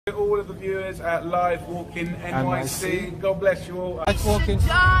All of the viewers at Live Walking NYC. God bless you all. Live Walking. Joy,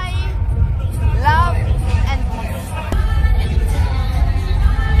 love, and peace.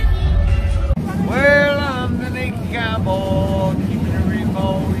 Well, I'm the naked cowboy, keeping it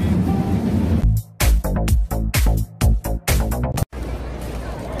remote.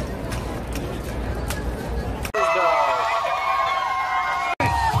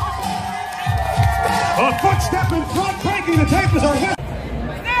 A footstep in front, breaking the tables are hit.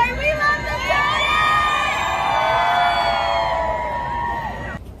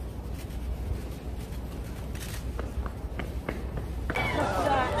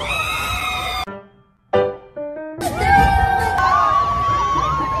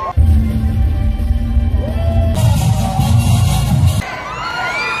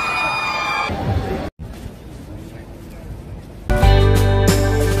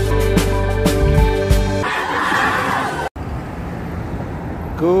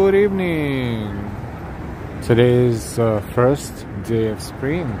 Good evening. Today is first day of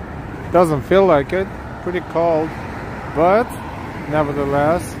spring. Doesn't feel like it, pretty cold, but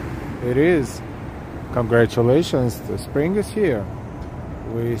nevertheless it is. Congratulations, the spring is here.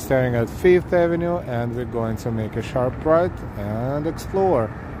 We're starting at 5th Avenue and we're going to make a sharp right and explore.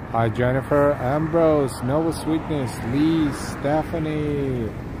 Hi Jennifer, Ambrose, Nova Sweetness, Lee, Stephanie.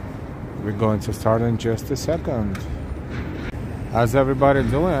 We're going to start in just a second. How's everybody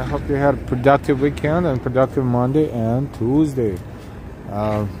doing? I hope you had a productive weekend and productive Monday and Tuesday.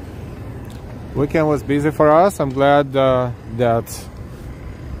 Weekend was busy for us. I'm glad that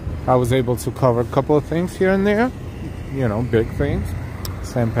I was able to cover a couple of things here and there. You know, big things.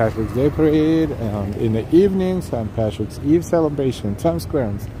 St. Patrick's Day Parade, and in the evening, St. Patrick's Eve celebration in Times Square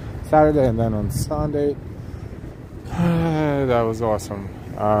on Saturday, and then on Sunday. That was awesome.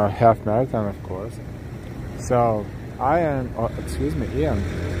 Half marathon, of course. So, Ian.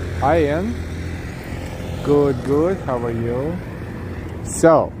 Hi Ian. Good. How are you?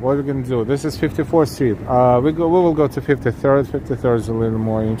 So, what we're gonna do? This is 54th Street. We will go to 53rd. 53rd is a little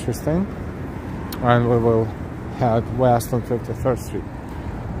more interesting, and we will head west on 53rd Street.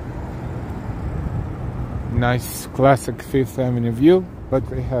 Nice classic 5th Avenue view, but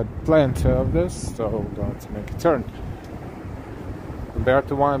we had plenty of this, so we're going to make a turn.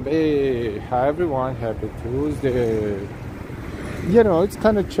 Roberto Wambe, hi everyone, happy Tuesday. You know, it's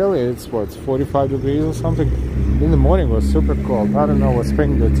kind of chilly. It's what, 45 degrees or something. In the morning it was super cold. I don't know what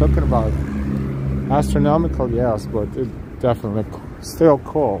spring they're talking about. Astronomical, yes, but it definitely still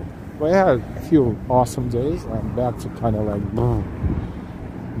cold. We had a few awesome days. I'm back to kind of like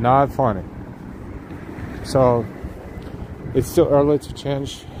not funny. So it's still early to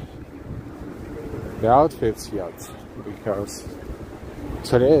change the outfits yet, because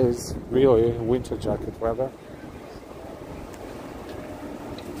today is really winter jacket weather.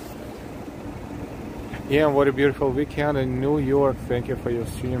 Yeah, what a beautiful weekend in New York. Thank you for your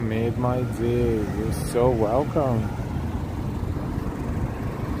stream, made my day. You're so welcome.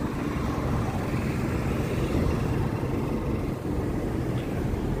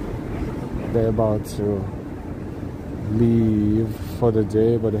 They're about to leave for the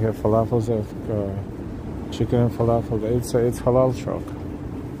day, but they have falafels, they have chicken and falafel. It's halal truck.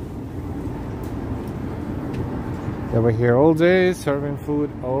 They were here all day, serving food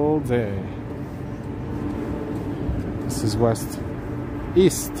all day. This is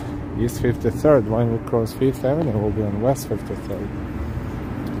East 53rd. When we cross 5th Avenue, we'll be on West 53rd.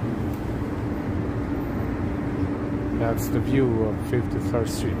 That's the view of 53rd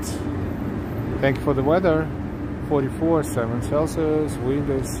Street. Thank you for the weather. 44.7 Celsius. Wind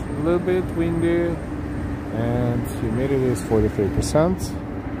is a little bit windy, and humidity is 43%.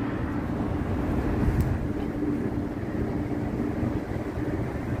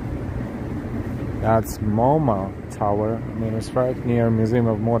 That's MoMA Tower. I mean, it's right near Museum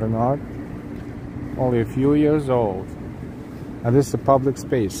of Modern Art. Only a few years old. And this is a public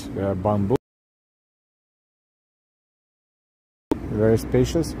space. Bamboo. Very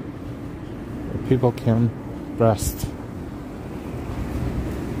spacious. People can rest.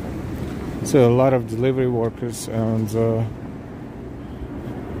 So a lot of delivery workers and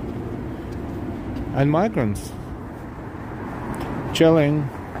migrants chilling.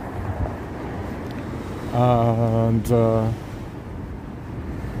 And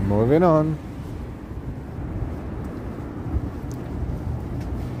moving on.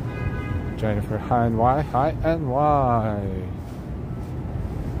 Jennifer, hi and why? Hi and why?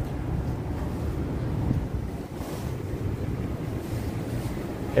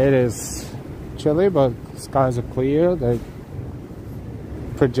 It is chilly, but skies are clear. They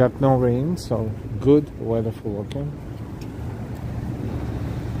project no rain, so good weather for walking.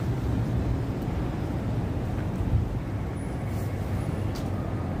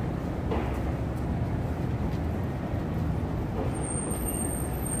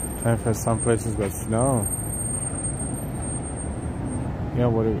 And for some places got snow. Yeah,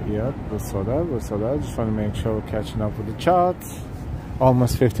 we saw that. Just want to make sure we're catching up with the charts.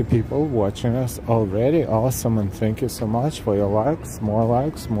 Almost 50 people watching us already. Awesome, and thank you so much for your likes,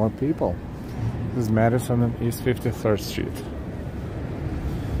 more people. This is Madison on East 53rd Street.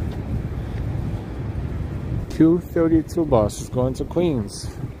 232 bus is going to Queens.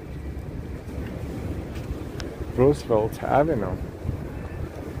 Roosevelt Avenue.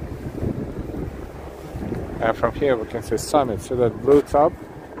 And from here we can see Summit. See that blue top?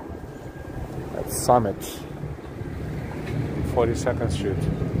 That's Summit. 42nd Street.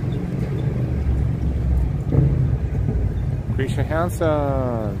 Christian Hansen.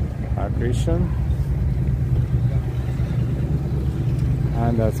 Hi, Christian.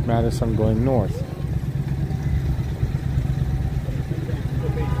 And that's Madison going north.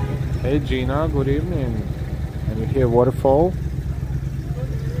 Hey Gina, good evening. And you hear waterfall?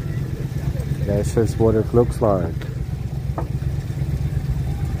 This is what it looks like.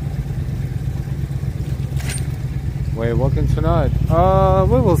 Where are you walking tonight?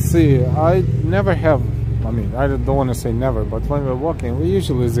 We will see. I never have, I don't want to say never, but when we're walking, we're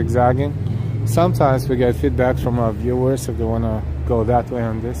usually zigzagging. Sometimes we get feedback from our viewers if they want to go that way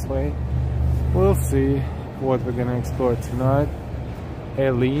and this way. We'll see what we're going to explore tonight.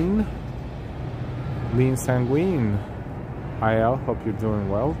 Eileen Sanguine. Hi Al, hope you're doing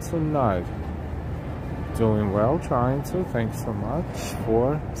well tonight. Doing well, trying to. Thanks so much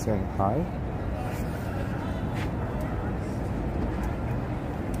for saying hi.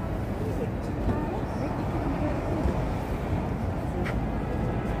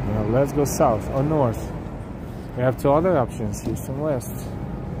 Now let's go south or north. We have two other options, east and west.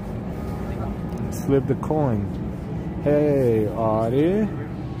 Let's flip the coin. Hey, Audie.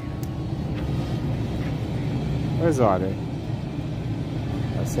 Where's Audie?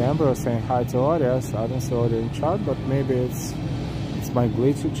 That's Amber saying hi to Audie. I don't see Audie in chat, but maybe it's my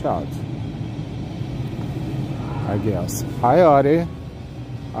glitchy chat, I guess. Hi, Audie.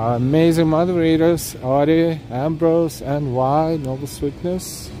 Our amazing moderators, Audie, Ambrose, and Y, Noble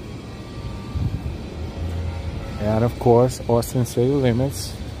Sweetness. And of course, Austin City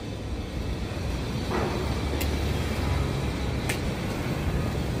Limits.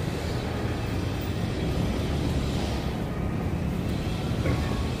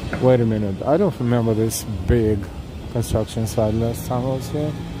 Wait a minute, I don't remember this big construction site last time I was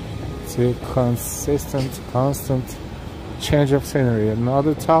here. It's a constant change of scenery.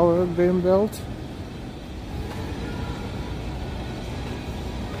 Another tower being built.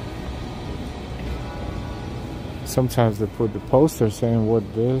 Sometimes they put the poster saying what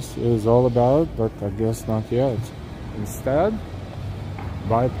this is all about, but I guess not yet. Instead,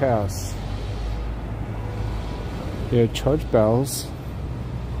 bypass. Here, church bells.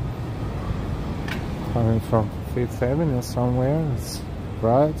 Coming from 5th Avenue somewhere. It's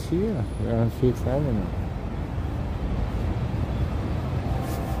right here. We're on 5th Avenue.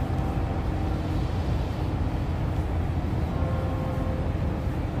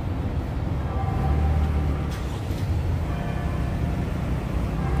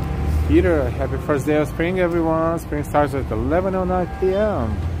 Peter, happy first day of spring, everyone. Spring starts at 11:09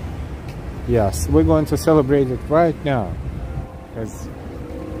 p.m. Yes, we're going to celebrate it right now. Because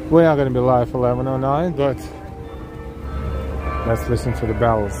we're not going to be live 11:09, but let's listen to the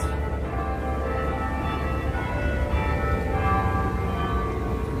bells.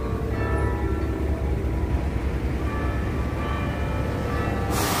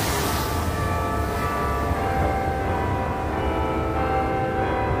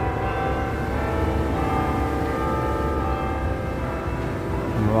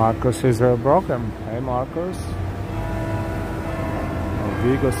 Marcos is broken. Hey Marcos.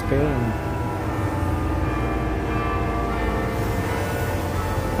 Vigo, Spain.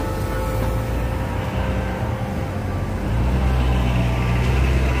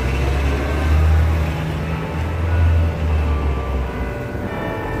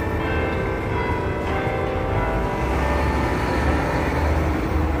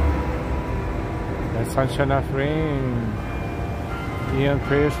 That's sunshine of rain. Ian,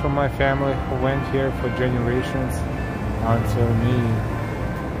 prayers for my family who went here for generations until me.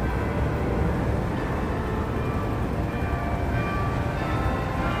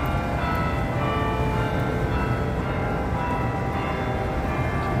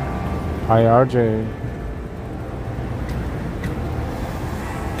 Hi RJ.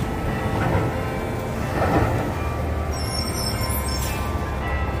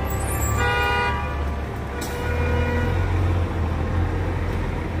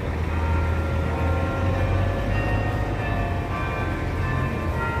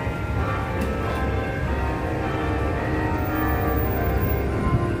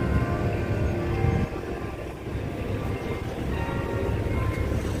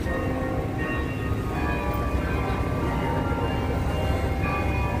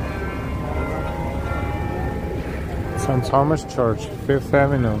 St. Thomas Church, 5th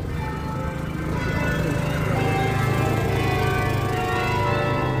Avenue.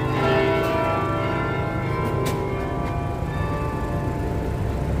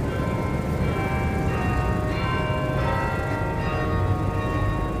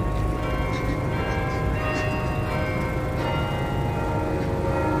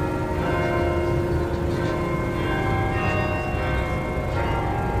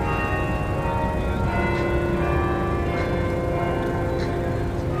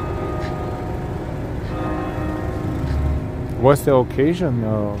 What's the occasion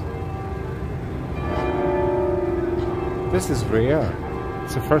though? This is rare.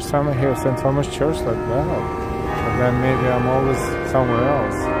 It's the first time I hear St. Thomas Church like that. But then maybe I'm always somewhere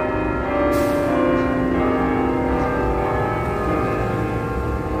else.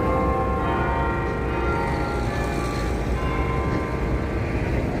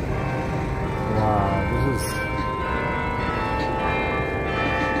 Wow,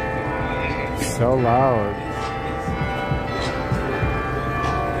 this is so loud.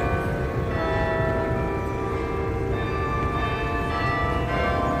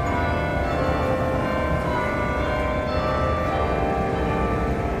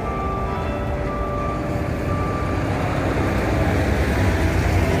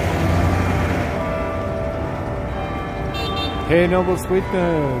 Hey, Noble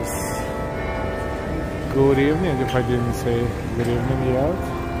Sweetness! Good evening, if I didn't say good evening yet.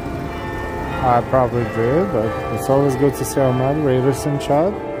 I probably did, but it's always good to see our moderators in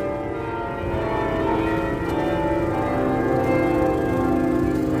chat.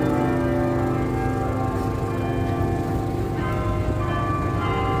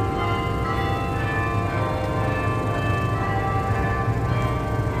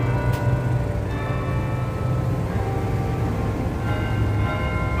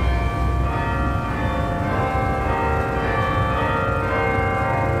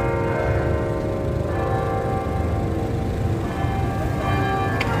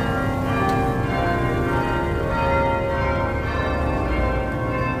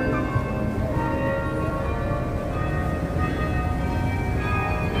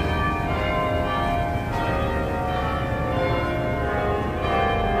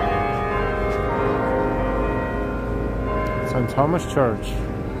 St. Thomas Church.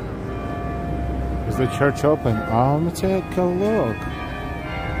 Is the church open? I'm gonna take a look.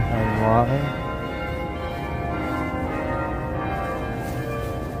 And why?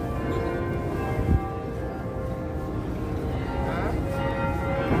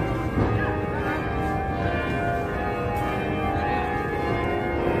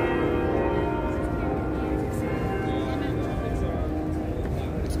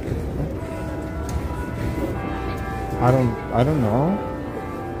 I don't know.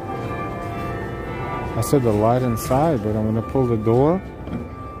 I said the light inside, but I'm gonna pull the door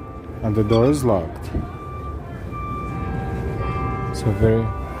and the door is locked. So very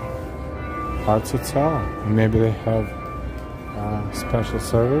hard to tell. Maybe they have special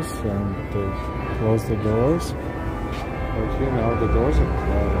service and they close the doors. But you know, the doors are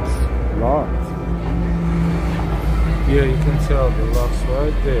closed, locked. Yeah, you can tell the lock's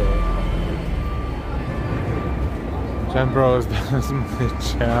right there. Jen Bros doesn't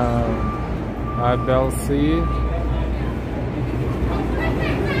jam. Hi, Bell C.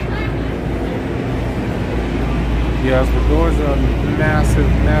 Yes, the doors are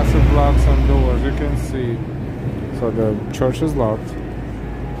massive locks on doors, you can see. So the church is locked.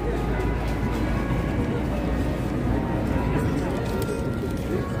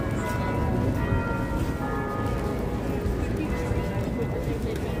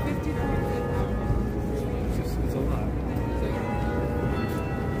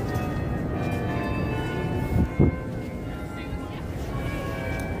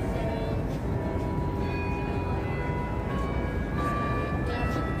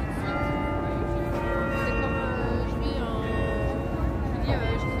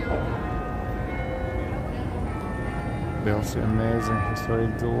 Built an amazing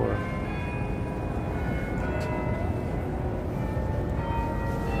historic door.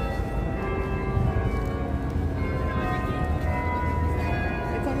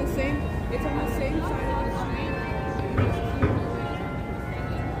 It's on the same side of the street.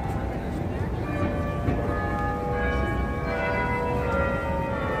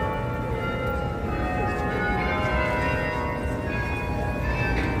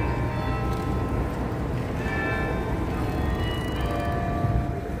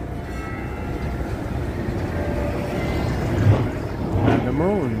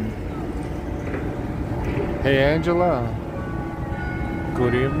 Moon. Hey Angela,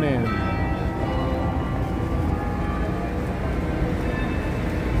 good evening.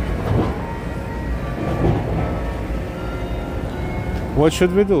 What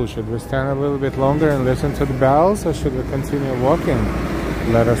should we do? Should we stand a little bit longer and listen to the bells, or should we continue walking?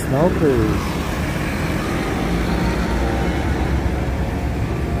 Let us know, please.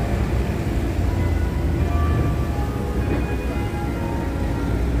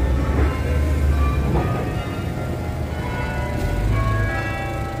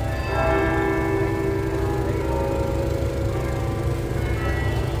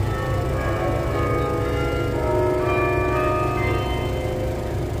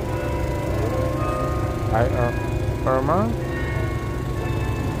 Irma?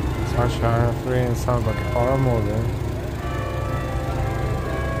 Sunshine 3 and sounds like a horror movie.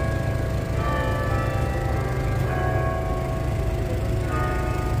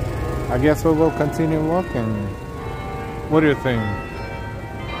 I guess we will continue walking. What do you think?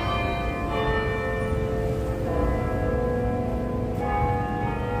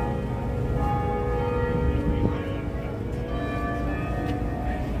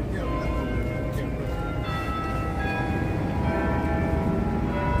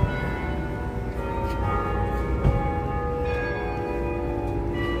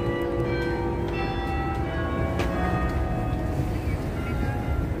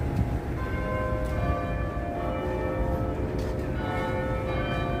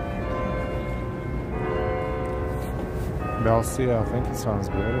 Belsia, I think it sounds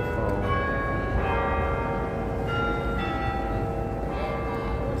beautiful.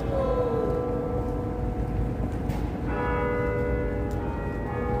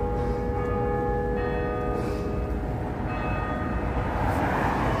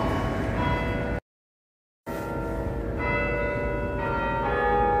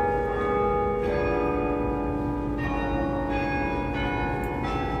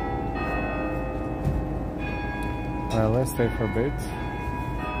 Let's stay for a bit.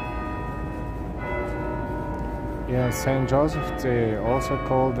 Yeah, St. Joseph Day, also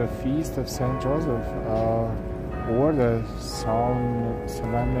called the Feast of St. Joseph, or the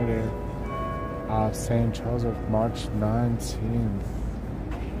Solemnity of St. Joseph, March 19th.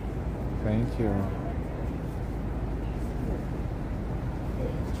 Thank you.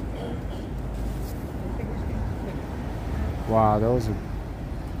 Wow, that was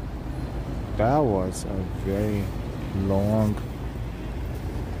a very long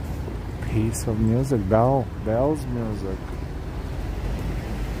piece of music, bells music.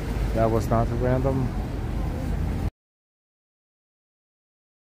 That was not a random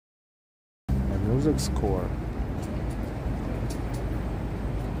music score.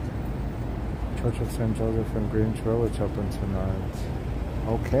 Church of St. Joseph in Greenwich Village open tonight.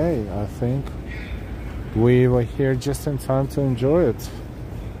 Okay, I think we were here just in time to enjoy it.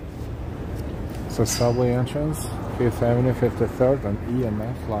 So subway entrance, 5th Avenue, 53rd and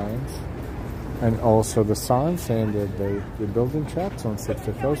EMF lines. And also the sign saying that the building tracks on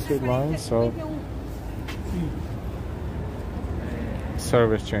 63rd Street line, so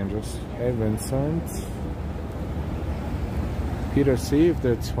service changes. Hey Vincent. Peter C, if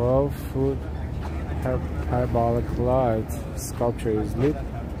the 12-foot parabolic light sculpture is lit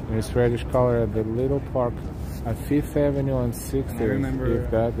in its reddish color at the little park at 5th Avenue and 60th,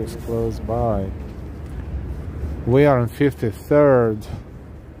 if that is close by. We are on 53rd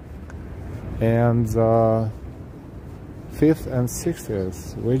and 5th and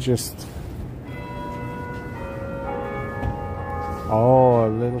 60th. We just... Oh, a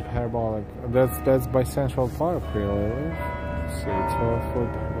little parabolic. That's by Central Park, really. Let's see,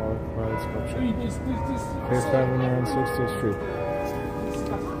 12-foot parabolic light sculpture. 5th Avenue and 60th Street.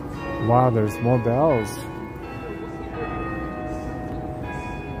 Wow, there's more bells.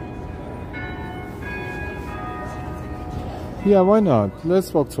 Yeah, why not?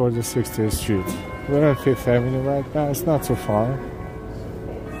 Let's walk towards the 60th Street. We're on 5th Avenue right now. It's not so far.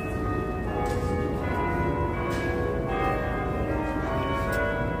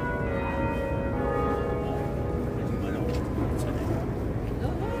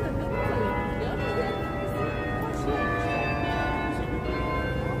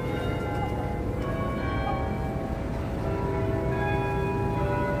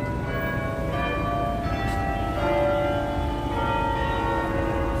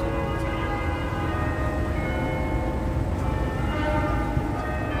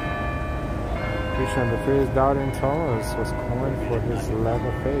 And the phrase doubting Thomas was coined for his lack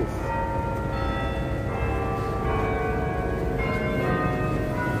of faith.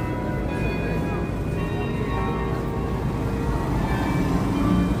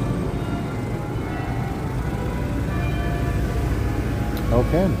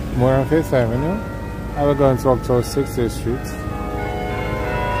 Okay, we're on 5th Avenue. I will go and walk towards 60th Street.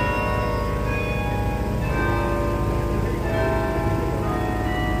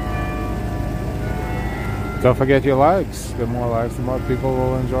 Don't forget your likes. The more likes, the more people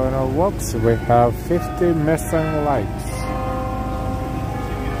will enjoy our walks. We have 50 missing likes.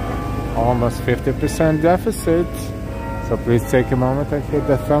 Almost 50% deficit. So please take a moment and hit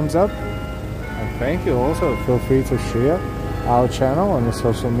the thumbs up. And thank you also. Feel free to share our channel on the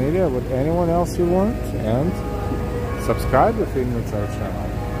social media with anyone else you want. And subscribe if you're new to our channel.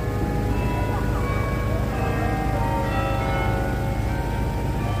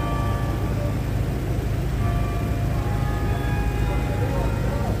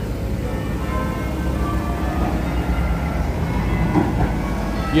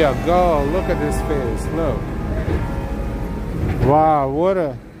 Yeah, go look at this face. Look. Wow,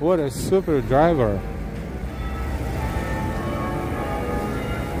 what a super driver.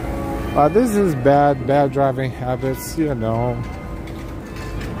 This is bad driving habits, you know.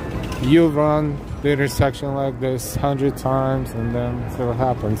 You run the intersection like this 100 times and then see what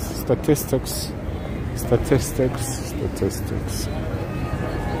happens. Statistics.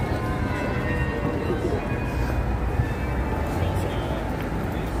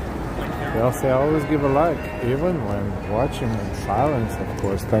 They'll say always give a like, even when watching in silence, of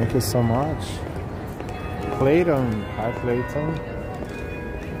course. Thank you so much. Clayton. Hi, Clayton.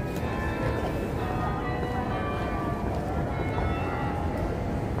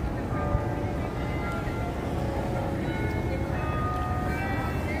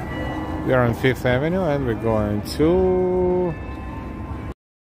 We are on 5th Avenue and we're going to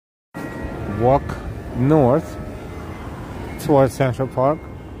walk north towards Central Park.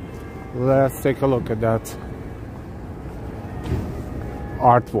 Let's take a look at that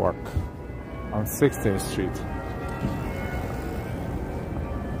artwork on 60th Street.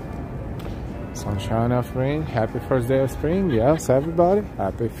 Sunshine of spring. Happy first day of spring. Yes, everybody.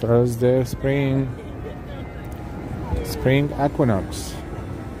 Happy first day of spring. Spring equinox.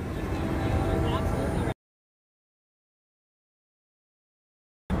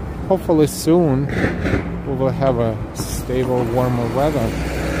 Hopefully soon we will have a stable, warmer weather.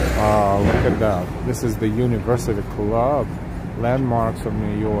 Look at that. This is the University Club. Landmarks of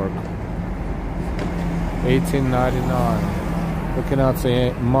New York. 1899. We cannot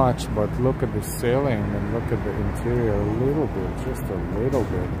say much, but look at the ceiling and look at the interior a little bit. Just a little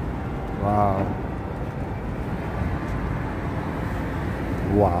bit. Wow.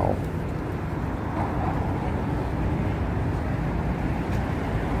 Wow.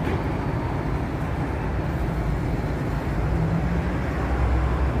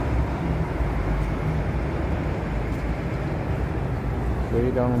 Way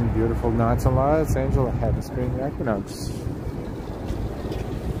down beautiful nights and lights, Angel, happy spring equinox.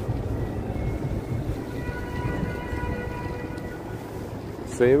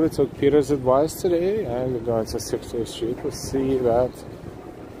 So we took Peter's advice today and we're going to 60th Street to see that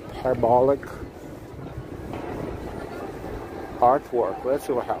parabolic artwork. Let's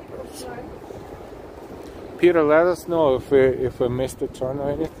see what happens. Peter, let us know if we missed a turn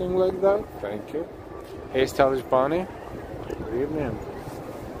or anything like that. Thank you. Hey, Stylish Bonnie. Good evening.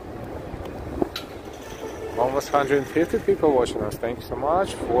 Almost 150 people watching us. Thank you so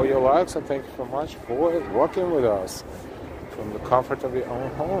much for your likes and thank you so much for working with us from the comfort of your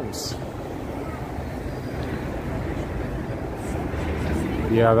own homes.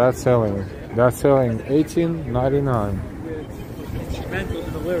 Yeah, that's selling. That's selling $18.99. She meant to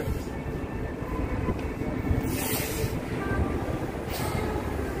the lyrics.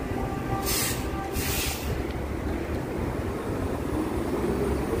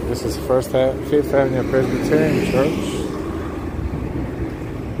 This is 5th Avenue Presbyterian Church.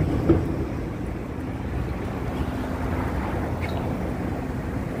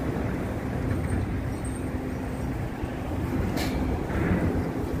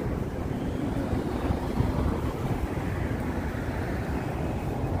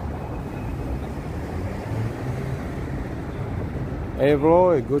 Hey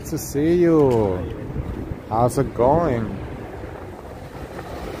Roy, good to see you. How's it going?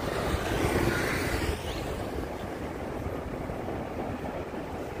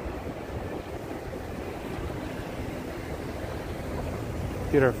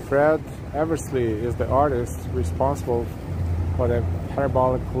 Peter Fred Eversley is the artist responsible for the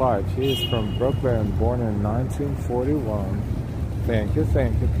parabolic light. He is from Brooklyn, born in 1941. Thank you,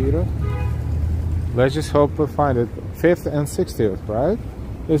 Peter. Let's just hope we find it. 5th and 60th, right?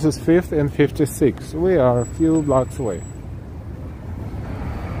 This is 5th and 56th. We are a few blocks away.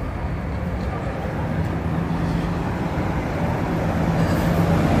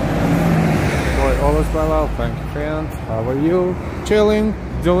 All is well, thank you, friends. How are you? Chilling,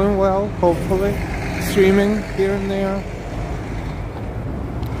 doing well, hopefully. Streaming here and there.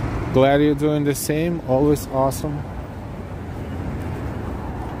 Glad you're doing the same. Always awesome.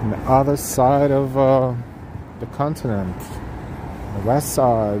 On the other side of the continent, the west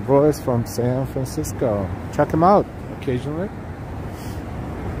side, Royce from San Francisco. Check him out occasionally.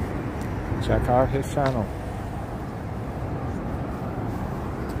 Check out his channel.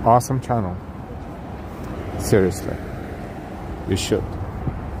 Awesome channel. Seriously, you should.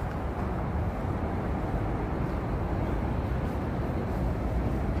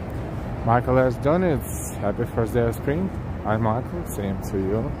 Michael has done it. Happy first day of spring. Hi Michael, same to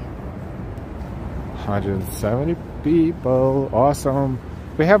you. 170 people, awesome.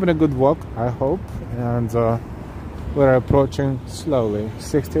 We're having a good walk, I hope, and we're approaching slowly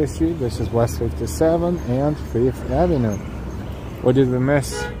 60th Street. This is West 57 and 5th Avenue. What did we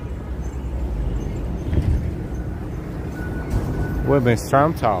miss? We missed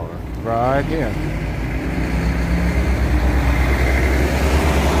Trump Tower right here.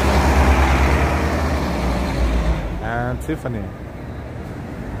 And Tiffany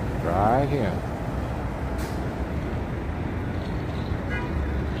right here.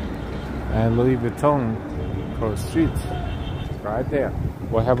 And Louis Vuitton Cross Street right there.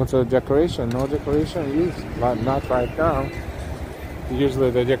 What happened to the decoration? No decoration used, not right now. Usually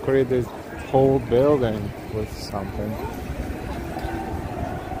they decorate this whole building with something.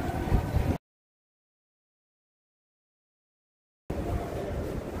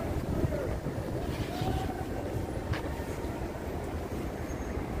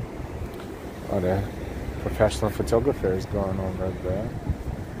 Oh, the professional photographer is going on right there.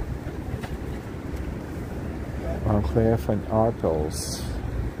 Enclave and Arpels.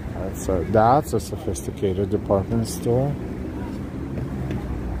 That's a sophisticated department store.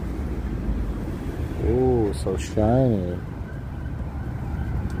 Ooh, so shiny.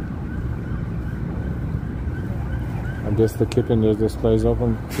 I guess they're keeping their displays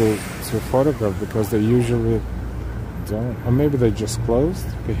open to photograph because they usually don't. Or maybe they just closed.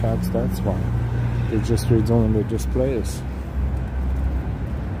 Perhaps that's why. They're just redoing the displays.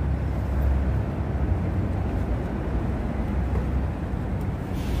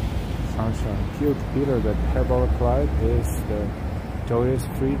 Sunshine. Cute Peter, that parabolic light is the Doris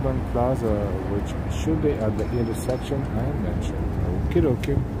Friedman Plaza, which should be at the intersection I mentioned. Okie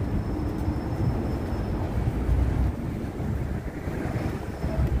dokie.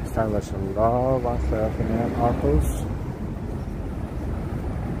 Stylish love myself in Ann Arcos.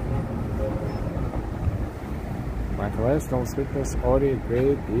 Michael S. Don't sleep this audio.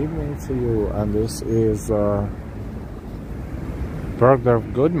 Great evening to you. And this is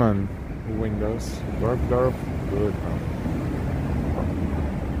Bergdorf Goodman windows. Bergdorf Goodman.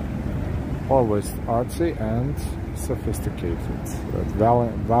 Always artsy and sophisticated.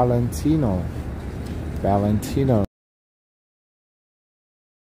 Valentino.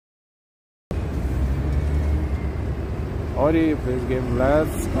 Audi, please give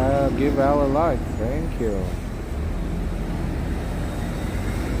Al a like. Thank you.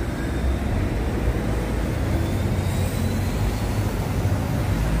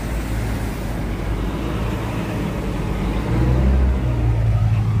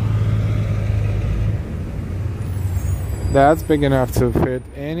 That's big enough to fit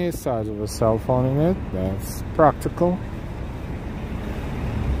any size of a cell phone in it. That's practical.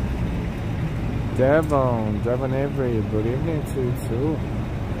 Devon Avery, good evening to you too.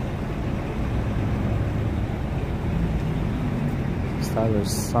 Stylish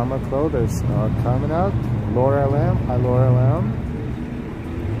summer clothes are coming out. Laura Lamb, hi Laura Lamb.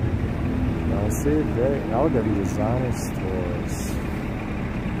 I see very elegant designer stores.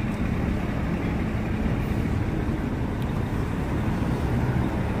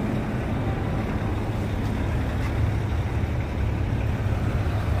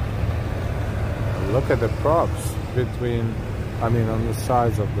 Look at the props on the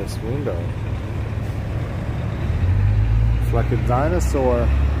sides of this window. It's like a dinosaur.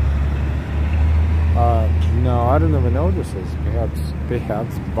 No, I don't even know this is.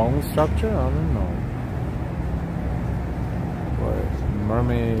 Perhaps bone structure? I don't know. What,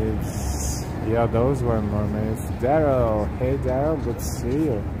 mermaids. Yeah, those were mermaids. Daryl. Hey Daryl, good to see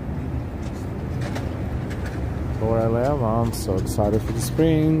you. Laura Lamb, I'm so excited for the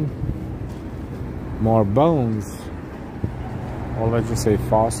spring. More bones, or let's just say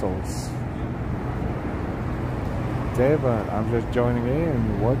fossils. David, I'm just joining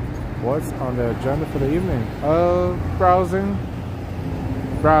in. What's on the agenda for the evening?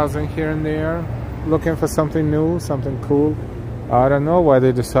 Browsing here and there, looking for something new, something cool. I don't know why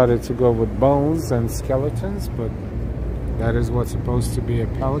they decided to go with bones and skeletons, but that is what's supposed to be a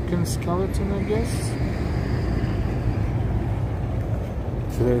pelican skeleton, I guess.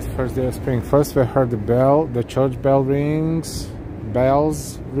 Today's first day of spring. First we heard the bell, the church bells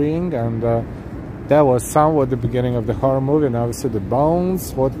ring, and that was somewhat the beginning of the horror movie. Now we see the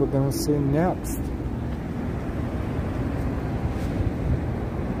bones. What we're gonna see next?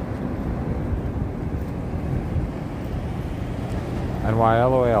 And why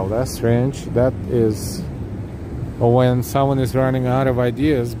LOL? That's strange. That is when someone is running out of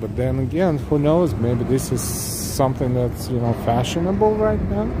ideas. But then again, who knows? Maybe this is something that's, you know, fashionable right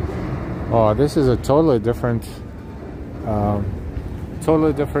now. Oh, this is a totally different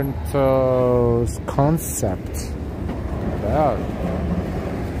concept. Yeah.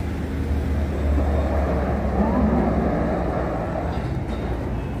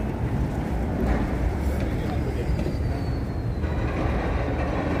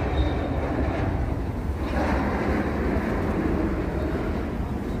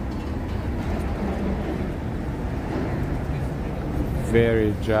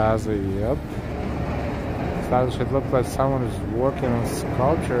 Very jazzy, yep. Stylish. It looked like someone was working on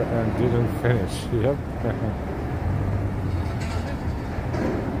sculpture and didn't finish, yep.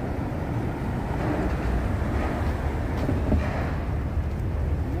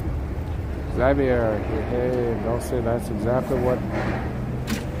 Xavier, hey, don't say that's exactly what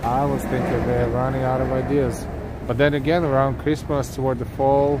I was thinking. They're running out of ideas. But then again, around Christmas, toward the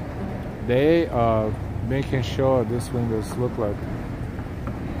fall, they are making sure these windows look like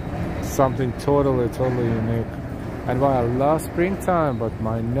something totally unique. And while I love springtime, but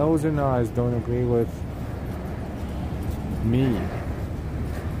my nose and eyes don't agree with me.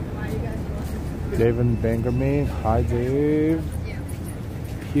 David Benjamin, hi Dave.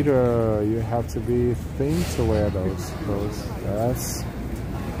 Peter, you have to be thin to wear those clothes.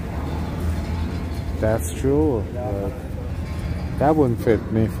 That's true. But that wouldn't fit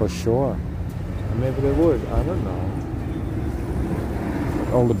me for sure. Maybe they would, I don't know.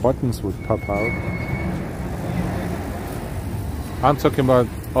 All the buttons would pop out. I'm talking about,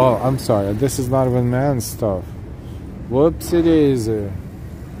 oh, I'm sorry, this is not even man's stuff. Whoopsie daisy.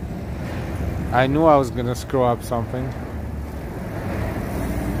 I knew I was gonna screw up something.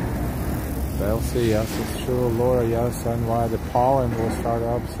 Elsie, yes, it's true. Laura, yes, and why the pollen will start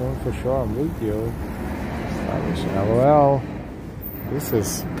up soon for sure. I'm with you. LOL. This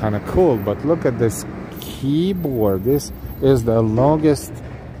is kind of cool, but look at this keyboard. This is the longest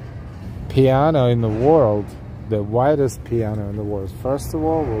piano in the world, the widest piano in the world. First of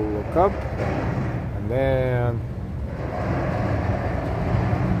all, we'll look up, and then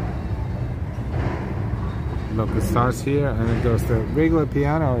look, it starts here and it goes. The regular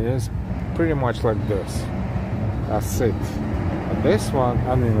piano is pretty much like this. That's it. But this one,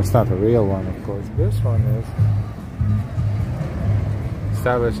 I mean, it's not a real one, of course. This one is.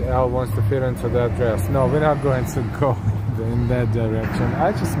 Stylish L wants to fit into that dress. No, we're not going to go in that direction.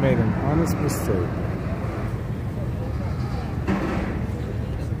 I just made an honest mistake.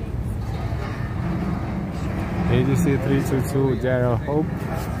 ADC 322, Daryl, hope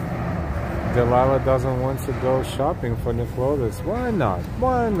Delilah doesn't want to go shopping for new clothes. Why not?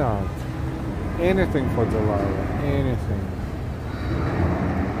 Why not? Anything for Delilah. Anything.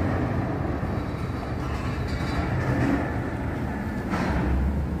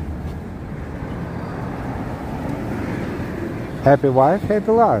 Happy wife,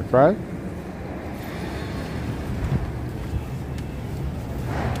 happy life, right?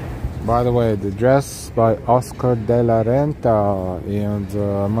 By the way, the dress by Oscar de la Renta and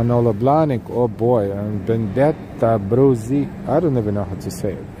Manolo Blahnik, oh boy, and Vendetta Brusi. I don't even know how to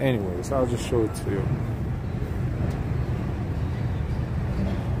say it. Anyways, I'll just show it to you.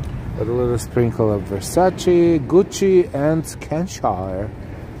 With a little sprinkle of Versace, Gucci, and Kenshire.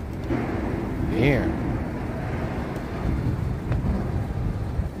 Yeah.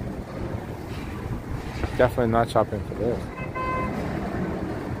 Definitely not shopping for this.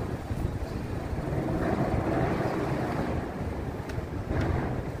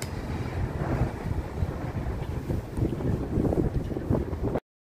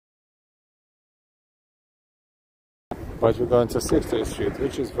 But we're going to 60th Street,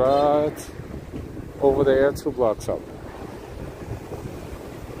 which is right over there, 2 blocks up.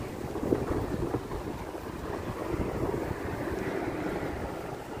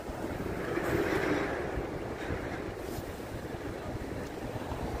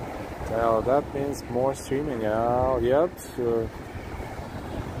 Well, that means more streaming now. Yep.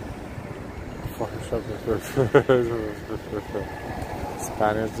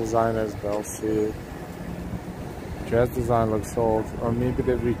 Spanish designers, Belsi. Dress design looks old, or maybe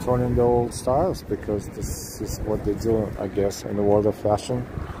they're returning the old styles because this is what they do, I guess, in the world of fashion.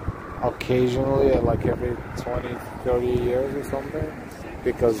 Occasionally, like every 20, 30 years or something.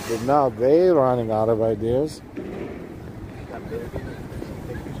 because now they're running out of ideas.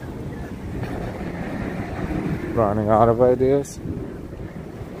 Running out of ideas.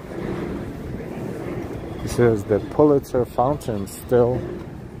 This is the Pulitzer Fountain, still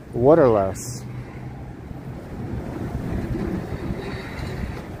waterless.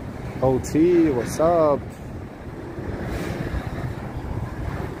 OT, what's up?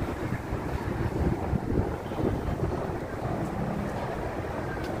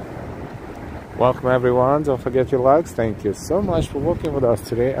 Welcome everyone, don't forget your likes. Thank you so much for working with us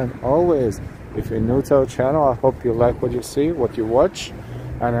today, and always, if you're new to our channel, I hope you like what you see, what you watch,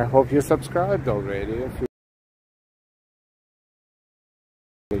 and I hope you subscribed already. If you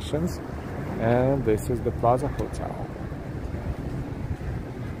and this is the Plaza Hotel.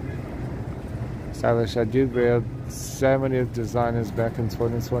 Stylish, I did wear 70s designers back in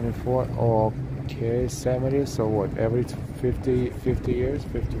 2024. Okay, 70, so what, every 50 years,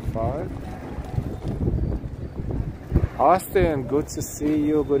 55? Austin, good to see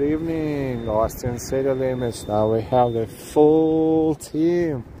you, good evening. Austin City Limits, now we have the full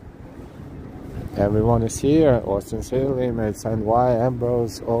team. Everyone is here. Austin City Limits, NY,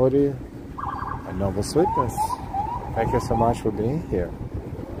 Ambrose, Odie, and Noble Sweetness. Thank you so much for being here.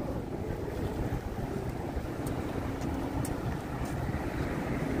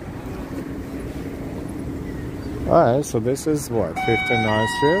 Alright, so this is what, 59th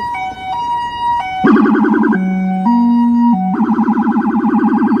Street?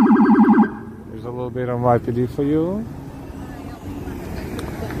 There's a little bit of YPD for you.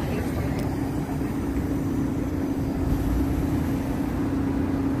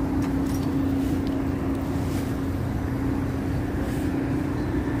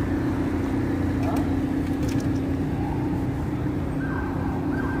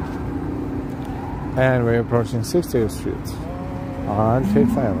 And we're approaching 60th Street on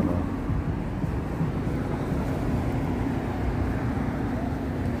 5th Avenue.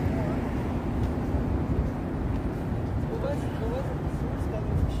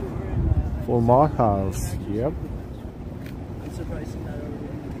 For Mark House, yep.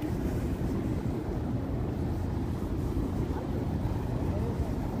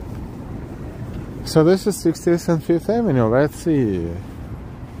 So this is 60th and 5th Avenue, let's see.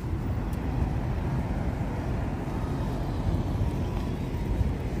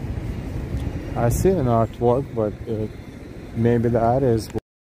 I see an artwork, but maybe that is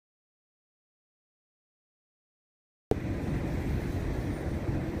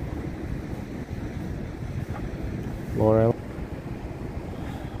Laurel.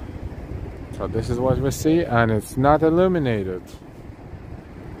 So this is what we see, and it's not illuminated.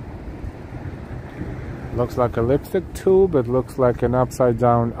 Looks like a lipstick tube. It looks like an upside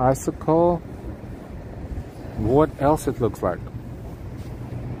down icicle. What else it looks like?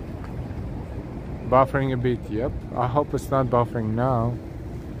 Buffering a bit, yep. I hope it's not buffering now.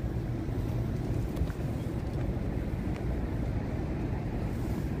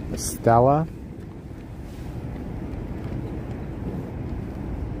 Stella.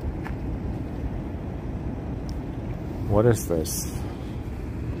 What is this?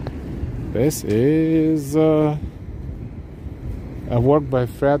 This is a work by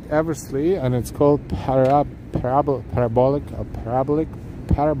Fred Eversley, and it's called Parabolic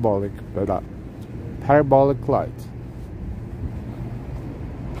light.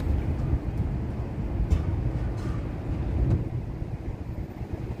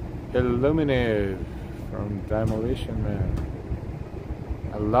 Illuminated from Demolition Man.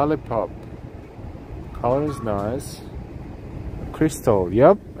 A lollipop. Color is nice. A crystal.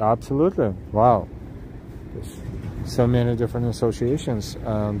 Yep, absolutely. Wow. There's so many different associations,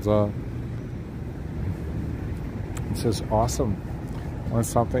 and this is awesome when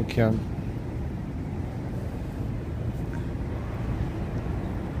something can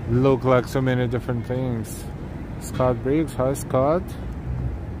look like so many different things. Scott Briggs, hi Scott.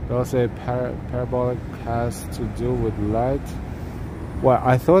 They'll say parabolic has to do with light. Well,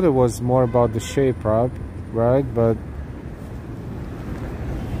 I thought it was more about the shape, right? But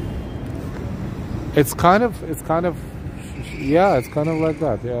it's kind of yeah, it's kind of like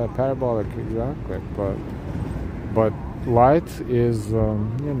that. Yeah, parabolic, exactly. But light is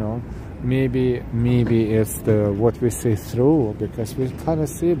you know, maybe it's the what we see through, because we kind of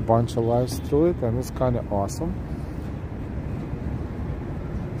see a bunch of lights through it, and it's kind of awesome.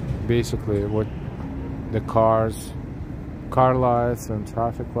 Basically, what the car lights and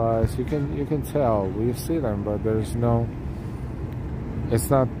traffic lights, you can tell, we see them, but there's no, it's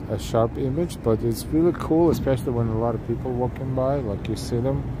not a sharp image, but it's really cool, especially when a lot of people walking by, like you see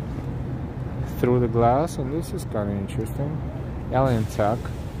them through the glass, and this is kind of interesting. alien tech.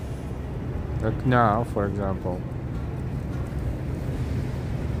 Like now, for example.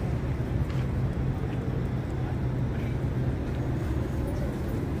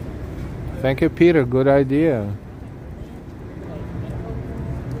 Thank you, Peter. Good idea.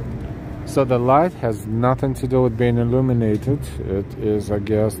 So the light has nothing to do with being illuminated. It is, I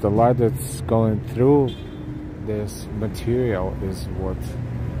guess, the light that's going through this material is what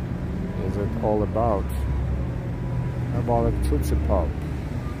is it all about. Parabolic Tootsie Pop.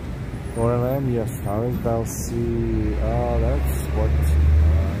 Orlam, yes. Stars Bell C. Oh, that's what I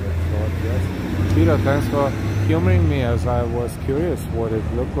thought, yes. Peter, thanks for humoring me as I was curious what it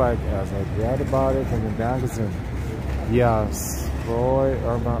looked like as I read about it in the magazine. Yes. Roy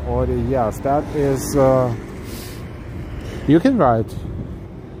Urban Audi, yes, that is, you can write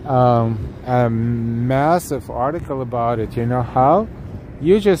a massive article about it. You know how?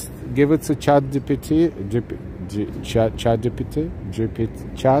 You just give it to ChatGPT,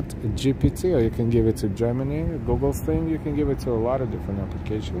 or you can give it to Gemini, Google's thing. You can give it to a lot of different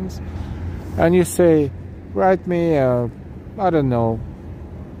applications, and you say, write me a, I don't know,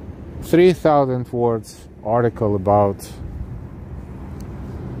 3,000 words article about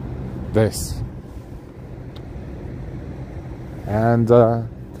this, and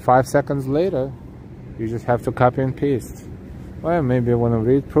 5 seconds later you just have to copy and paste. Well, maybe I want to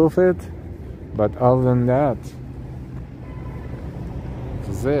read proof it, but other than that,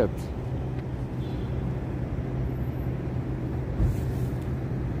 that's it.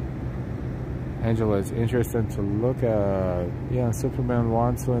 Angela, it's interesting to look at. Yeah, Superman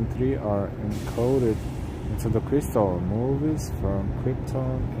 1, 2, and 3 are encoded into the crystal. Movies from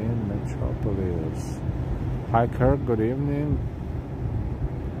Krypton in Metropolis. Hi Kirk, good evening.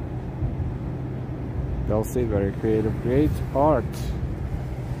 They'll see very creative, great art.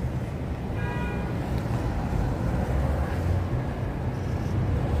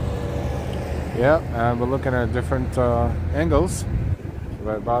 Yeah, and we're looking at different angles.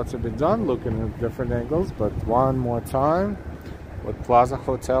 We're about to be done looking at different angles, but one more time. With Plaza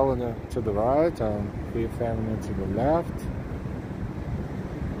Hotel to the right and Fifth Avenue to the left.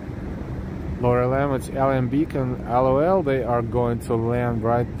 Laura Lamb, it's Alien Beacon. LOL, they are going to land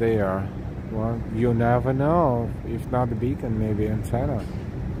right there. Well, you never know. If not the beacon, maybe antenna.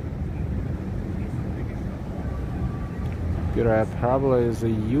 Peter, probably is a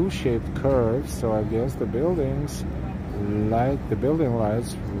U-shaped curve, so I guess the buildings, the building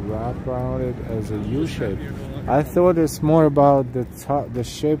lights wrap around it as a U-shape. I thought it's more about the top, the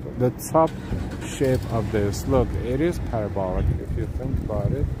top shape of this. Look, it is parabolic if you think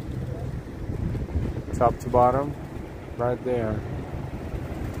about it. Top to bottom, right there.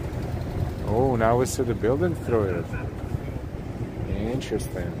 Oh, now we see the building through it.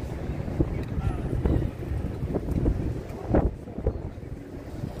 Interesting.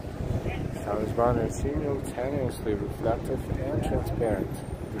 Sounds bound and simultaneously reflective and transparent.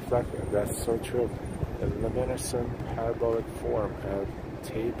 Reflective, that's so true. A luminescent parabolic form, a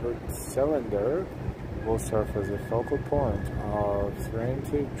tapered cylinder, will serve as a focal point of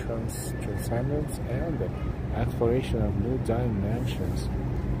serenity, transcendence, and the exploration of new dimensions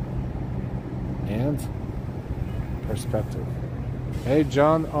and perspective. Hey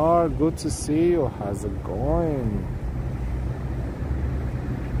John R, good to see you. How's it going?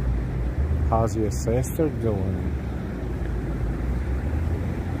 How's your sister doing?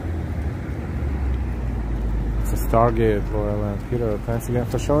 Stargate, Laurel and Peter, thanks again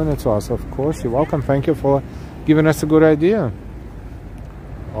for showing it to us. Of course, you're welcome. Thank you for giving us a good idea.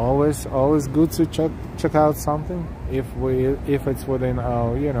 Always good to check out something if it's within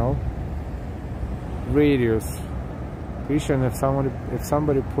our, you know, radius. Appreciate if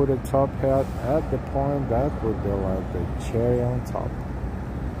somebody put a top hat at the point, that would be like the cherry on top.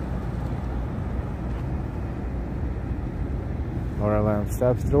 Or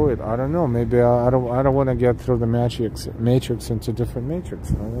step through it. I don't know. Maybe I don't want to get through the matrix into different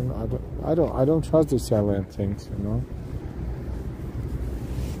matrix. I don't trust these alien things, you know.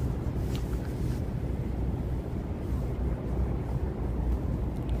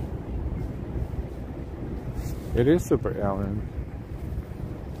 It is super alien.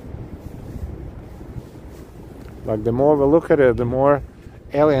 Like the more we look at it, the more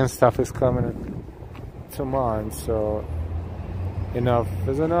alien stuff is coming to mind. So. Enough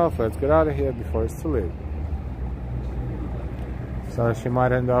is enough. Let's get out of here before it's too late. So she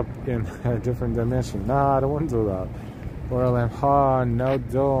might end up in a different dimension. Nah, I don't want to do that. Or like, no,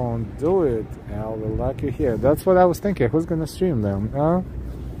 don't do it. I will like you here. That's what I was thinking. Who's gonna stream them? Huh?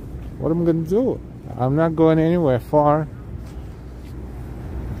 What am I gonna do? I'm not going anywhere far.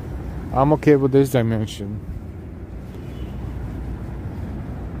 I'm okay with this dimension.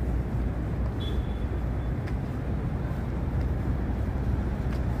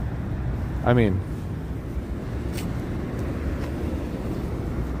 I mean,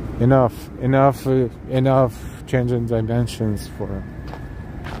 enough changing dimensions for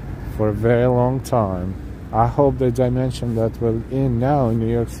a very long time. I hope the dimension that we're in now in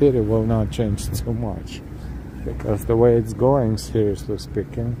New York City will not change too much, because the way it's going, seriously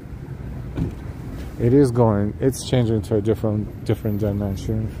speaking, it's changing to a different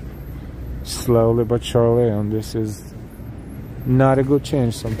dimension, slowly but surely, and this is not a good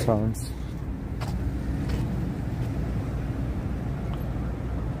change sometimes.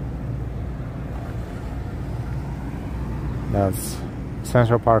 That's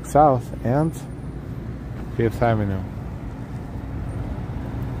Central Park South and Fifth Avenue.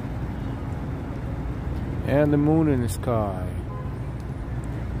 And the moon in the sky.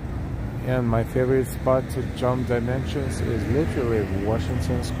 And my favorite spot to jump dimensions is literally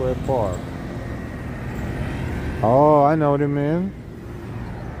Washington Square Park. Oh, I know what you mean.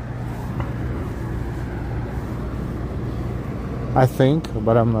 I think,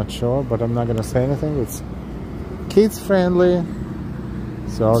 but I'm not sure, but I'm not gonna say anything. It's kids friendly,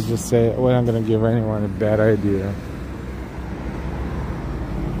 so I'll just say we're not gonna give anyone a bad idea.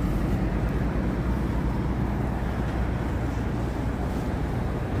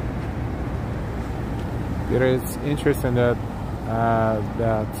 It's interesting that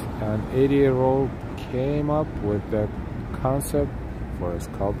an 80-year-old came up with that concept for a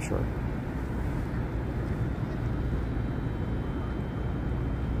sculpture.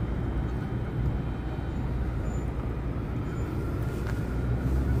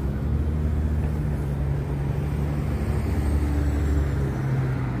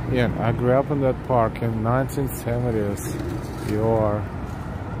 Yeah, I grew up in that park in 1970s. You're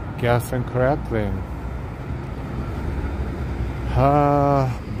guessing correctly.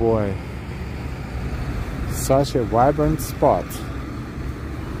 Ah, boy. Such a vibrant spot.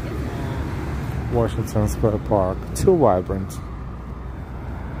 Washington Square Park. Too vibrant.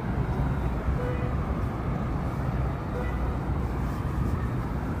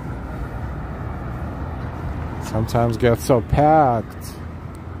 Sometimes gets so packed.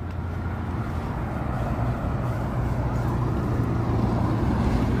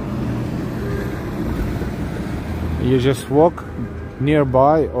 You just walk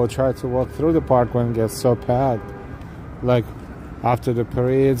nearby or try to walk through the park when it gets so packed, like after the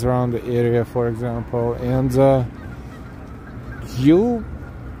parades around the area, for example, and you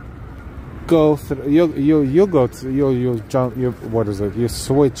go through, you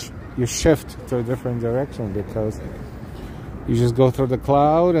switch, you shift to a different direction, because you just go through the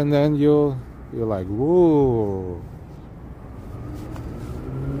cloud and then you're like, whoa.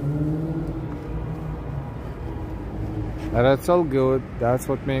 And that's all good. That's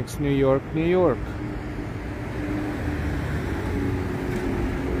what makes New York, New York.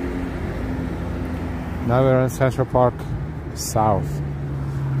 Now we're in Central Park South.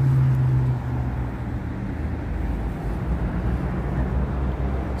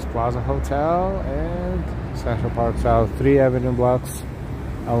 It's Plaza Hotel and Central Park South. 3 avenue blocks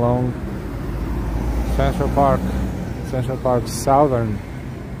along Central Park's southern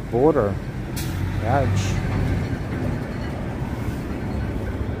border edge.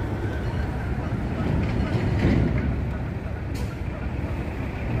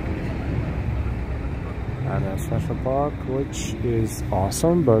 Central Park, which is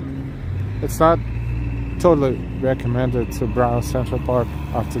awesome, but it's not totally recommended to browse Central Park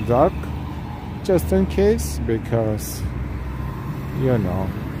after dark, just in case, because you know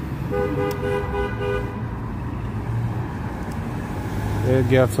it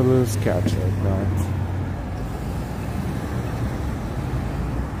gets a little sketchy at night.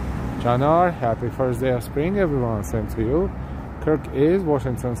 John R., happy first day of spring, everyone. Same to you. Kirk, is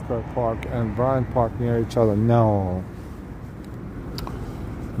Washington Square Park and Bryant Park near each other? No.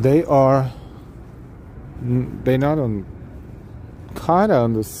 They're not on, kinda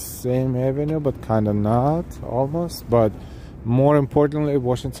on the same avenue, but kinda not, almost. But more importantly,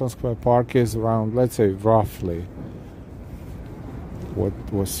 Washington Square Park is around, let's say, roughly, what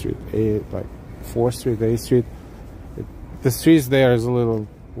street? 8, like 4th Street, 8th Street. The streets there is a little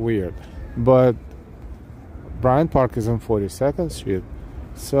weird, but Bryant Park is on 42nd Street,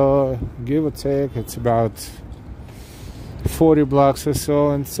 so give or take it's about 40 blocks or so,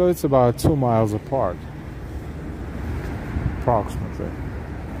 and so it's about 2 miles apart, approximately.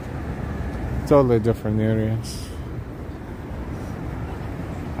 Totally different areas.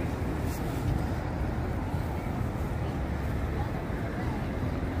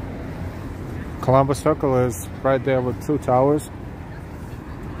 Columbus Circle is right there with 2 towers.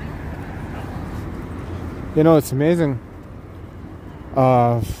 You know, it's amazing.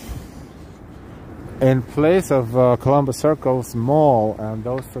 in place of Columbus Circle's mall and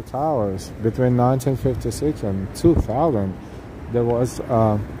those two towers, between 1956 and 2000, there was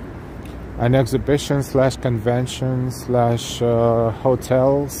an exhibition slash convention slash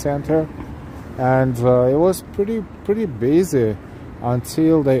hotel center, and it was pretty busy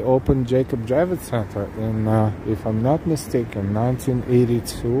until they opened Jacob Javits Center in, if I'm not mistaken,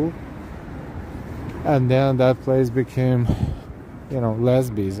 1982, and then that place became, you know, less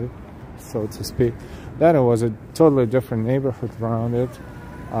busy, so to speak. Then it was a totally different neighborhood around it.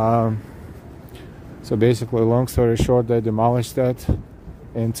 So basically, long story short, they demolished that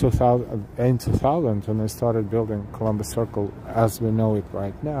in 2000, and they started building Columbus Circle as we know it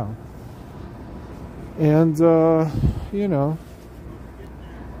right now. And you know,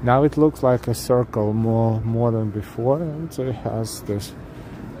 now it looks like a circle more than before, and so it has this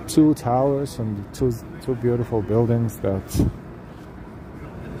two towers and two beautiful buildings that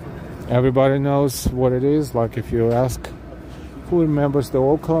everybody knows what it is. Like if you ask who remembers the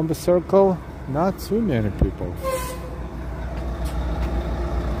old Columbus Circle, not too many people.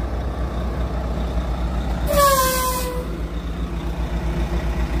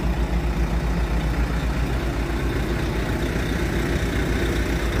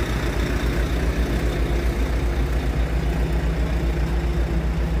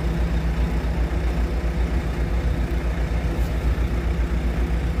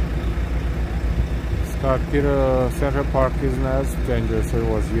 Peter Central Park isn't as dangerous as it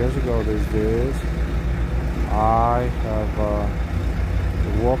was years ago these days. I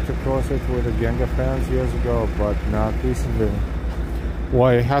have walked across it with a gang of friends years ago, but not recently. Well,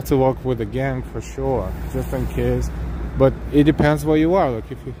 I have to walk with a gang for sure, just in case. But it depends where you are.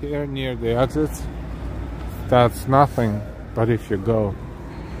 Like if you're here near the exits, that's nothing. But if you go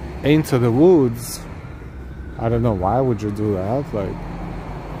into the woods, I don't know, why would you do that? Like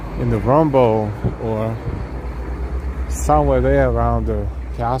in the Rumble or somewhere there around the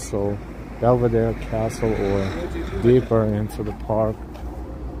castle, Belvedere Castle, or deeper into the park,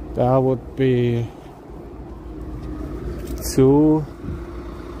 that would be too...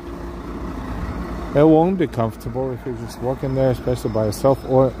 It won't be comfortable if you're just walking there, especially by yourself,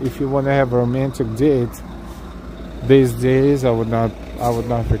 or if you want to have a romantic date. These days, I would not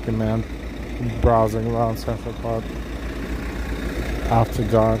recommend browsing around Central Park after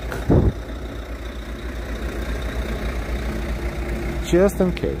dark, just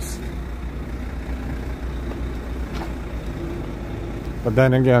in case. But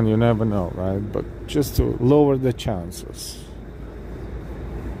then again, you never know, right? But just to lower the chances.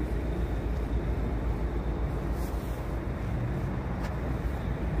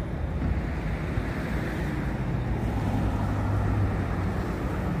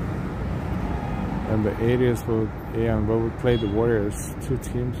 In the 80s, we would play the Warriors. Two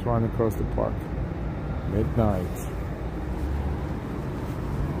teams run across the park. Midnight.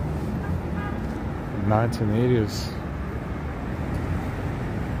 1980s.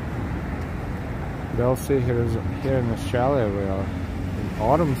 They'll see here in Australia we are in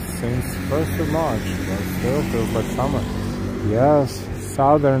autumn since 1st of March, but still feels like summer. Yes,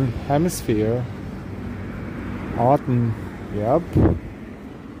 Southern Hemisphere. Autumn, yep.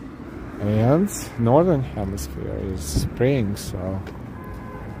 And Northern Hemisphere is spring, so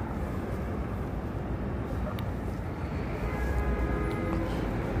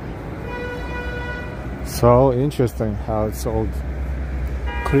interesting how it's all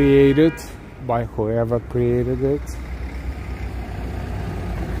created by whoever created it.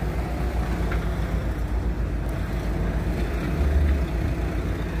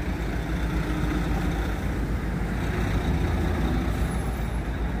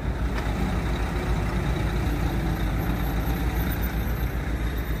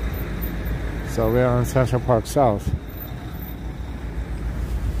 So we are in Central Park South.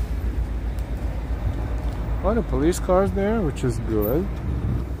 A lot of police cars there, which is good.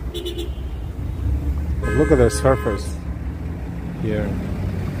 But look at the surface here.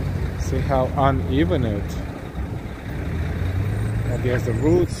 See how uneven it. And there's the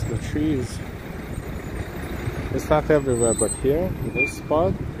roots, the trees. It's not everywhere, but here, in this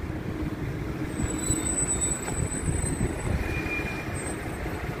spot,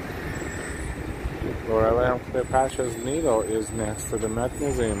 where Cleopatra's Needle is next to the Met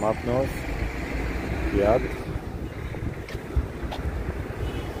Museum up north. Yep.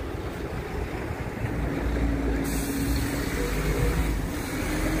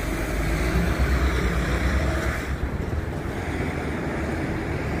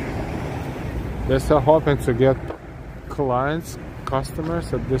 They're still hoping to get clients,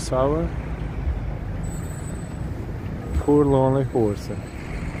 customers at this hour. Poor lonely horse.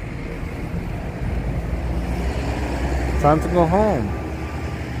 time to go home.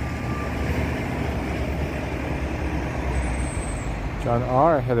 John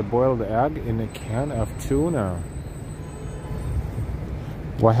R. had a boiled egg in a can of tuna.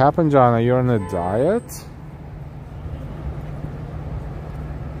 What happened, John? Are you on a diet?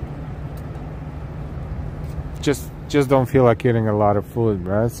 Just don't feel like eating a lot of food,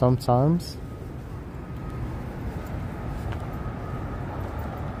 right? Sometimes.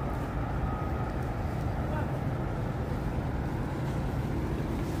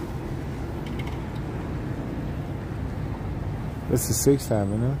 This is 6th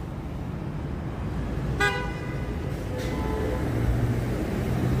Avenue.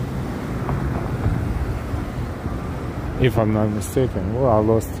 If I'm not mistaken. Well,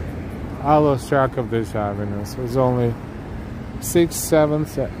 I lost track of this avenue. So it's only 6th,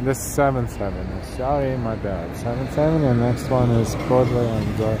 7th, this 7th Avenue. Sorry, my bad. 7th Avenue, next one is Broadway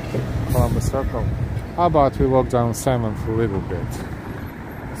and Columbus Circle. How about we walk down 7th a little bit?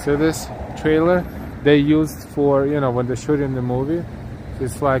 See this trailer? They used for, you know, when they're shooting the movie,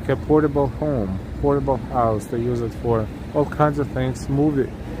 it's like a portable home, portable house. They use it for all kinds of things,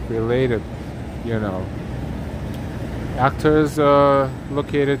 movie related, you know. Actors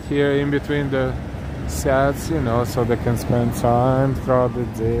located here in between the sets, you know, so they can spend time throughout the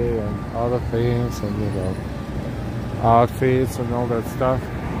day and other things, and, you know, outfits and all that stuff.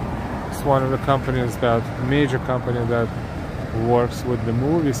 It's one of the companies that, major company that works with the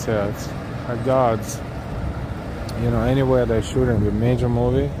movie sets. Gods, you know, anywhere they're shooting the major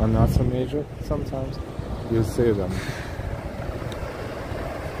movie or not so major, sometimes you'll see them.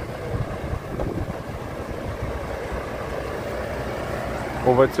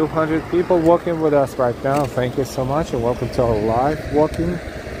 Over 200 people walking with us right now. Thank you so much and welcome to our live walking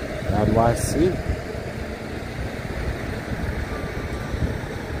at NYC.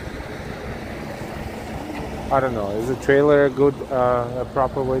 I don't know, is a trailer a good, a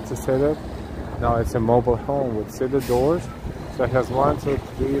proper way to say that? No, it's a mobile home with cedar doors. So it has 1, 2,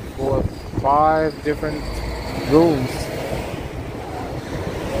 3, 4, 5 different rooms.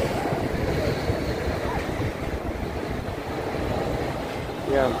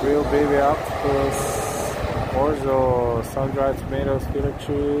 Yeah, grilled baby octopus, orzo, sun-dried tomatoes, feta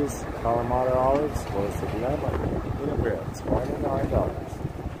cheese, calamari olives, roasted lemon, vinaigrette, $29.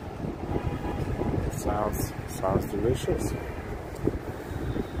 Sounds delicious.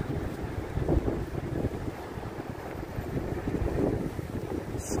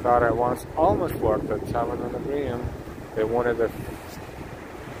 Scott, I once almost worked at Tavern on the Green. They wanted a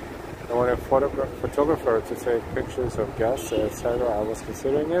photographer to take pictures of guests, etc. I was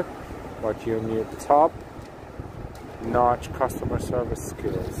considering it, but you need top-notch customer service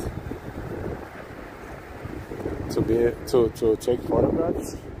skills to take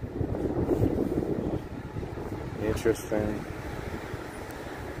photographs. Interesting.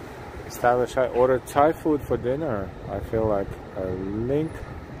 Stylish. I ordered Thai food for dinner. I feel like a link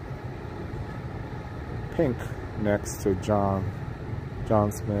pink next to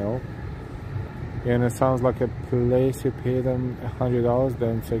John's mail. And it sounds like a place you pay them $100,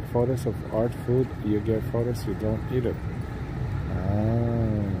 then take photos of art food. You get photos, you don't eat it.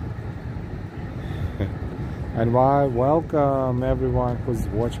 And why? Welcome everyone who's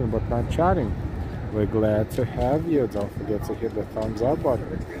watching but not chatting. We're glad to have you. Don't forget to hit the thumbs up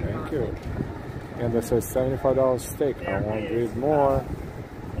button. Thank you. And this is $75 steak. I won't read more.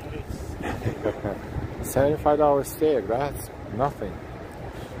 $75 steak, that's nothing.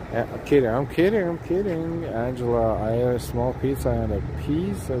 I'm kidding. Angela, I ate a small pizza and a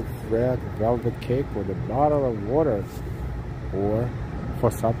piece of red velvet cake with a bottle of water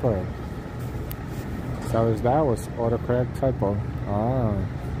for supper. So that was autocorrect typo.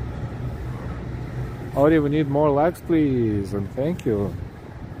 Audie, we need more likes, please, and thank you.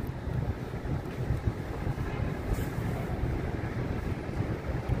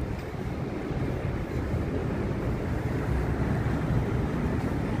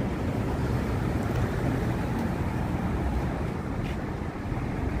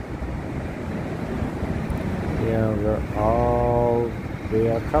 Yeah, they're all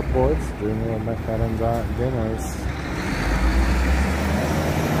via cupboards doing little Manhattan dinners.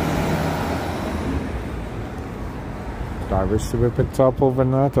 Garbage to be picked up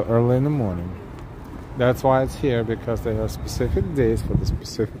overnight or early in the morning. That's why it's here, because they have specific days for the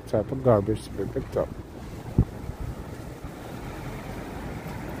specific type of garbage to be picked up.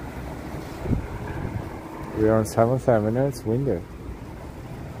 We are on 7th Avenue, it's windy.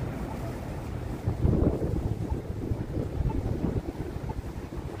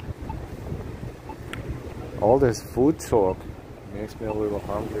 All this food talk makes me a little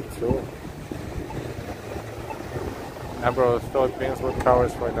hungry too. Ambrose thought bins with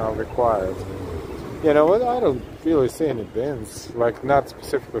covers right now required. You know what? I don't really see any bins, like not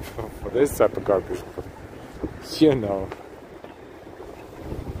specifically for this type of garbage, but you know,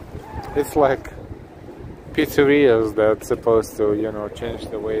 it's like pizzerias that's supposed to, you know, change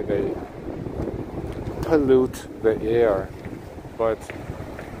the way they pollute the air. But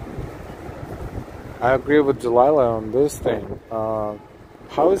I agree with Delilah on this thing.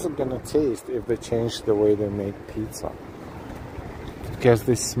 How is it gonna taste if they change the way they make pizza? Because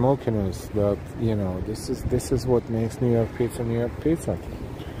this smokiness, that, you know, this is what makes New York pizza New York pizza.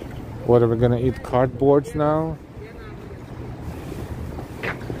 What, are we gonna eat cardboards now?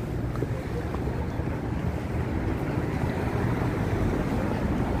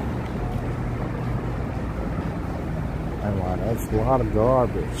 And wow, that's a lot of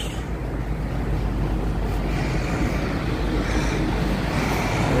garbage.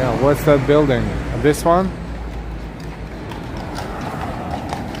 Yeah, what's that building? This one?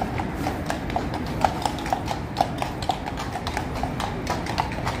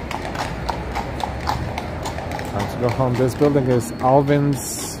 Go home. This building is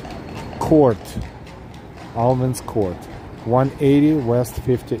Alvin's Court. Alvin's Court. 180 West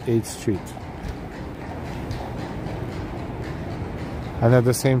 58th Street. And at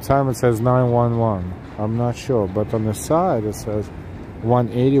the same time it says 911. I'm not sure, but on the side it says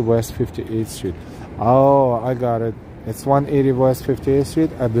 180 West 58th Street. Oh, I got it. It's 180 West 58th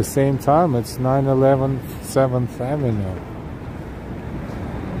Street. At the same time it's 911 7th Avenue.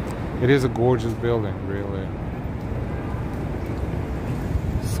 It is a gorgeous building, really.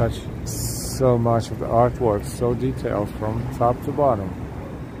 So much of the artwork, so detailed from top to bottom.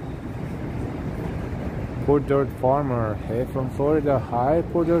 Poor Dirt Farmer, hey from Florida. Hi,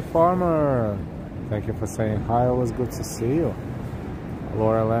 Poor Dirt Farmer. Thank you for saying hi. Always good to see you.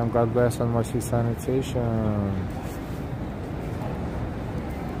 Laura Lamb, God bless NYC Sanitation.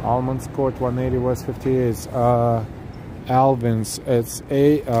 Almonds Court, 180 West 58. Alvin's. It's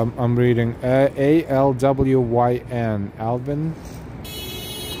I'm reading ALWYN. Alvin.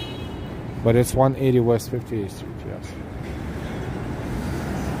 But it's 180 West 58th Street, yes.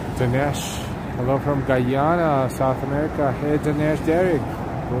 Dinesh, hello from Guyana, South America. Hey Dinesh, Derek,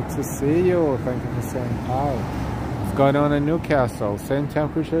 good to see you. Thank you for saying hi. What's going on in Newcastle? Same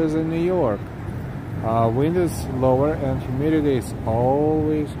temperature as in New York. Wind is lower and humidity is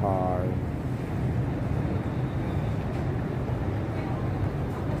always high.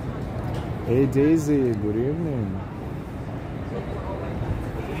 Hey Daisy, good evening.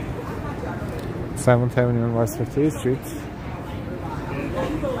 7th Avenue and West 58th Street.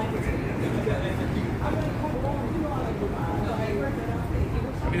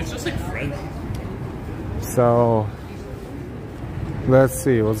 I mean, it's just like French. So, let's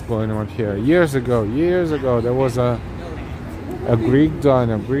see what's going on here. Years ago, there was a Greek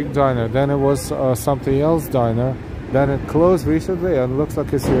diner. Then it was something else diner. Then it closed recently and looks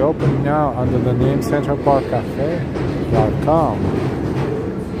like it's reopened now under the name CentralParkCafe.com.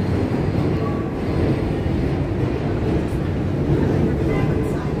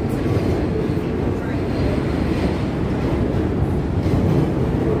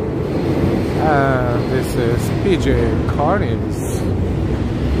 This is PJ Carney's.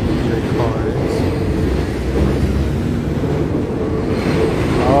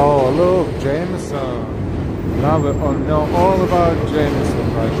 Oh, look, Jameson. Now we know all about Jameson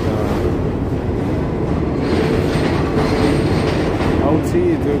right now. OT,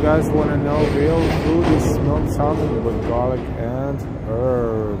 do you guys want to know real food is smoked salmon with garlic and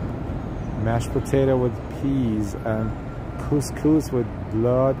herb, mashed potato with peas, and couscous with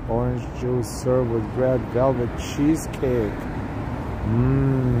blood orange juice served with red velvet cheesecake.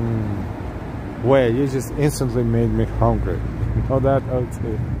 Wait, you just instantly made me hungry. You know that,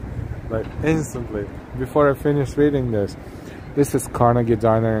 OT? Like instantly. Before I finish reading this is Carnegie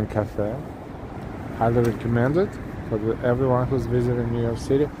Diner and Cafe. Highly recommended for everyone who's visiting New York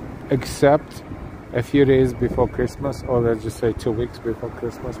City, except a few days before Christmas, or let's just say 2 weeks before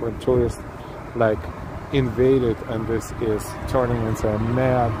Christmas, when tourists like invaded and this is turning into a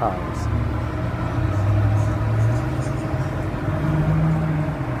madhouse.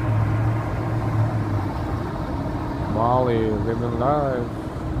 Molly, living life.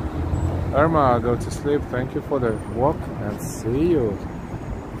 Irma, go to sleep. Thank you for the walk and see you.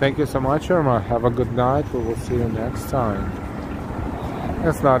 Thank you so much, Irma. Have a good night. We will see you next time.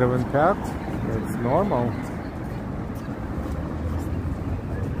 It's not even packed. It's normal.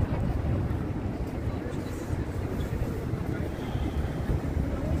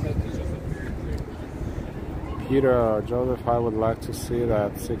 Peter, Joseph, I would like to see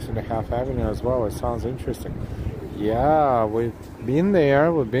that 6.5 Avenue as well. It sounds interesting. Yeah, we've been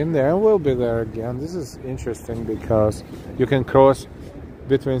there, we'll be there again. This is interesting because you can cross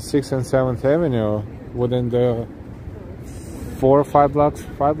between 6th and 7th Avenue within the 4 or 5 blocks,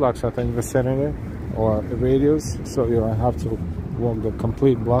 I think, vicinity or radius, so you don't have to walk the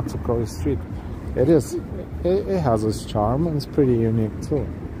complete blocks across the street. It has its charm, and it's pretty unique too.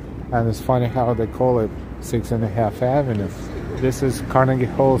 And it's funny how they call it 6.5 Avenue. This is Carnegie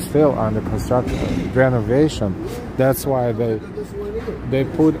Hall still under construction, renovation. That's why they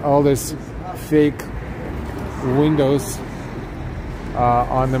put all these fake windows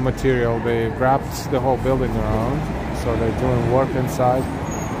on the material. They wrapped the whole building around, so they're doing work inside.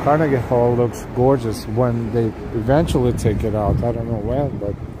 Carnegie Hall looks gorgeous when they eventually take it out. I don't know when,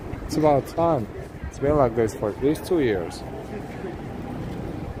 but it's about time. It's been like this for at least 2 years.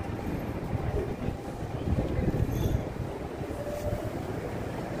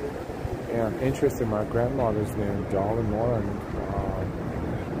 And interesting, my grandmother's name, Dolly Moran.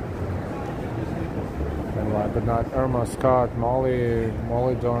 And like, but not Irma Scott, Molly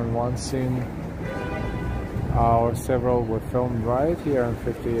Dorn, one scene. Or several were filmed right here on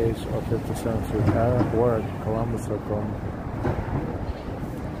 58th or 57th Street, Arab Ward, Columbus, Oklahoma.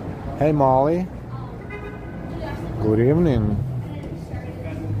 Hey Molly. Good evening.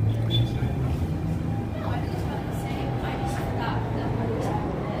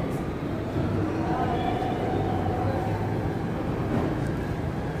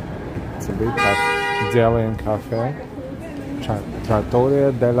 It's a big deli and cafe.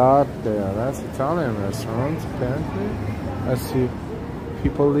 Trattoria dell'Arte, that's Italian restaurant apparently. I see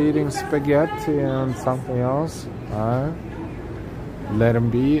people eating spaghetti and something else. Let 'em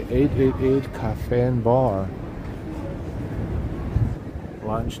be 888 Cafe and Bar.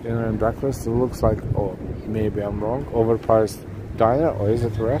 Lunch, dinner and breakfast. It looks like, oh, maybe I'm wrong, overpriced diner, or is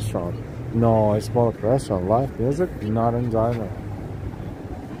it a restaurant? No, it's more like a restaurant. Live music, not a diner.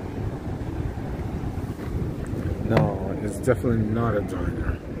 No, it's definitely not a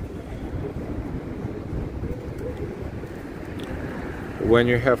diner. When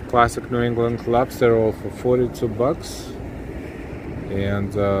you have classic New England clubs, they're all for 42 bucks.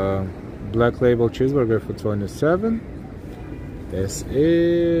 And black label cheeseburger for 27. This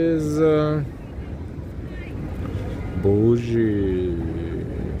is bougie.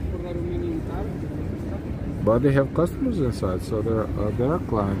 But they have customers inside, so there are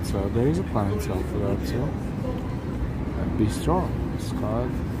clientele. There is a clientele for that too. Be strong, Scott.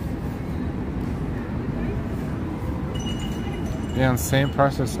 And same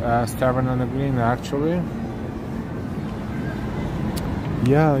process as Tavern on the Green, actually.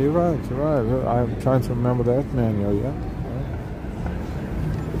 Yeah, you're right. I'm trying to remember that menu, yeah.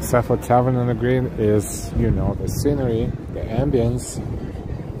 Except for Tavern on the Green is, you know, the scenery, the ambience.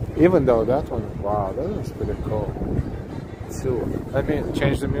 Even though that one, wow, that was pretty cool. Too. Let me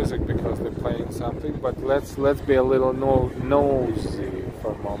change the music because they're playing something, but let's be a little nosy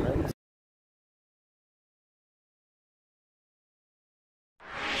for a moment.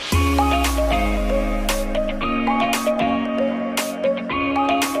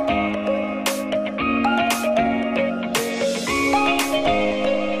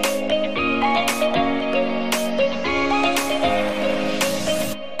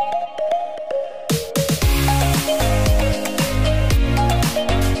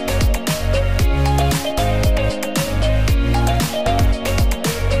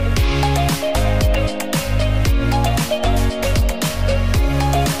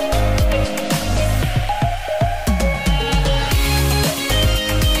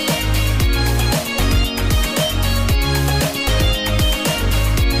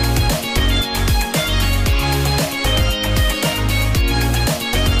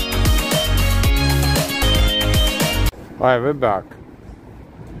 Alright, we're back.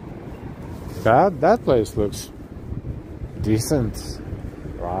 That place looks decent.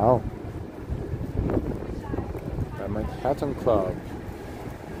 Wow. The Manhattan Club.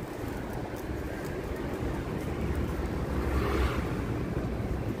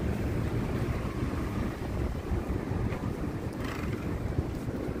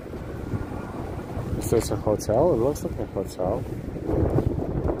 Is this a hotel? It looks like a hotel.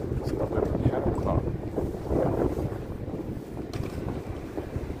 It's called the Manhattan Club.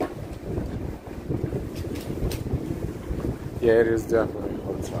 Yeah, it is definitely a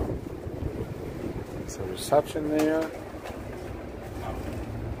hotel. It's a reception there.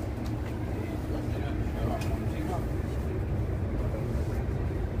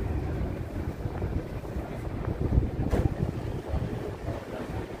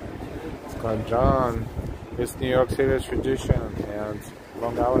 It's called John. It's New York City tradition, and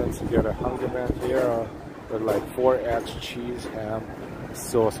Long Island to get a hungry man here with like 4 eggs, cheese, ham,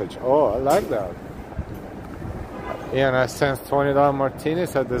 sausage. Oh, I like that. Yeah, and I sense $20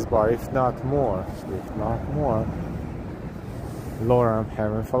 martinis at this bar, if not more. If not more. Laura, I'm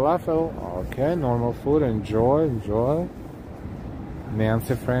having falafel. Okay, normal food. Enjoy, enjoy.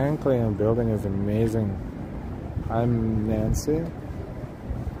 Nancy Franklin, building is amazing. I'm Nancy.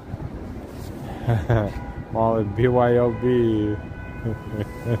 Molly, BYOB.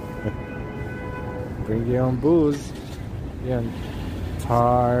 Bring your own booze. Yeah,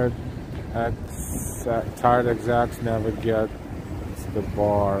 tired execs never get to the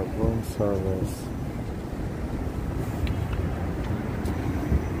bar. Room service.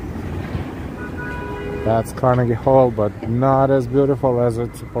 That's Carnegie Hall, but not as beautiful as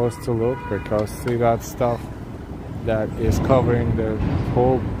it's supposed to look, because see that stuff that is covering the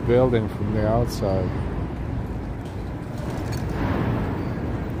whole building from the outside.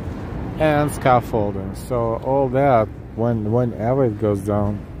 And scaffolding, so all that whenever it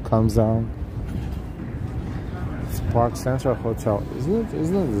comes down. It's Park Central Hotel. Isn't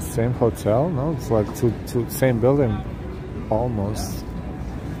it the same hotel? No, it's like two same building almost,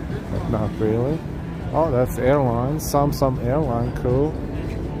 but not really. Oh, that's airline. Some airline crew.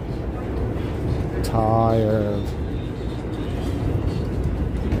 Tired.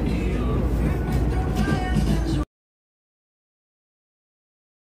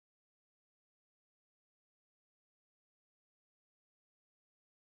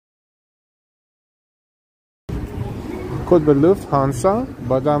 Could be Lufthansa,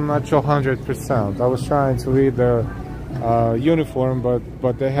 but I'm not sure 100%. I was trying to read their uniform,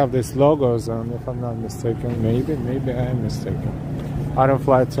 but they have these logos on, if I'm not mistaken. Maybe I am mistaken. I don't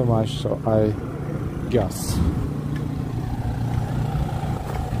fly too much, so I guess.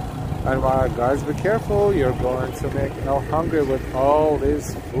 And guys, be careful, you're going to make El hungry with all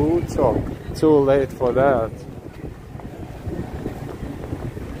this food talk. Too late for that.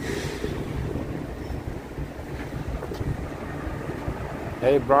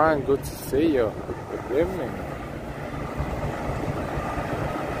 Hey Brian, good to see you. Good evening.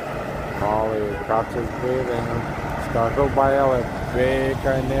 Molly, practice breathing. Startled by Ellen.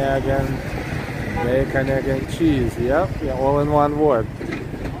 Bacon, egg, and cheese. Yep, yeah, all in one word.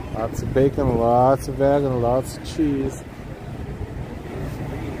 Lots of bacon, lots of egg, and lots of cheese.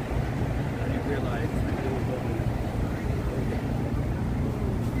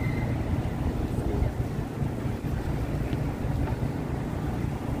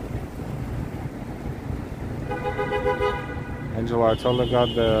 Angela, I totally got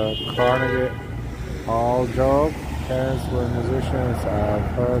the Carnegie Hall joke. Parents were musicians.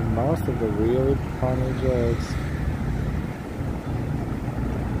 I've heard most of the really funny jokes.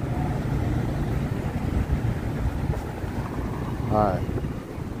 Alright.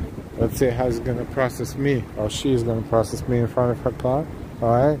 Let's see how he's gonna process me, or she's gonna process me in front of her car.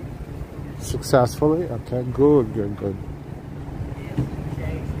 Alright. Successfully. Okay, good.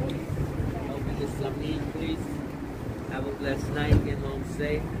 Have a blessed night, get home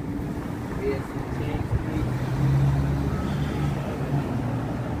safe.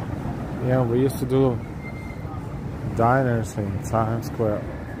 Yeah, we used to do diners in Times Square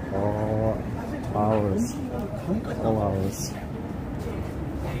all hours.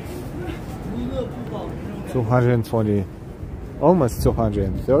 220, almost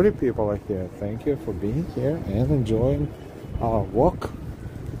 230 people are here. Thank you for being here and enjoying our walk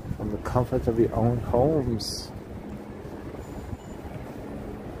from the comfort of your own homes.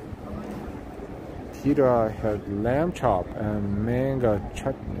 Peter had lamb chop and mango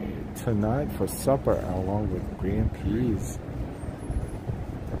chutney tonight for supper, along with green peas.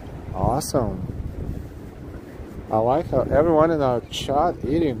 Awesome. I like how everyone in our chat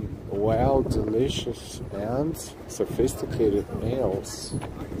eating well, delicious and sophisticated meals.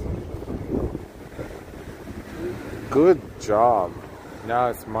 Good job. Now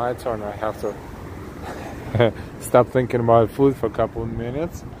it's my turn. I have to stop thinking about food for a couple of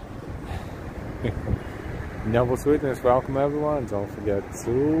minutes. Noble Sweetness, welcome everyone. Don't forget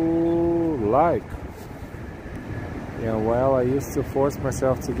to like. Yeah, well, I used to force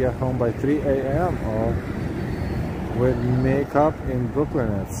myself to get home by 3 a.m. or with makeup in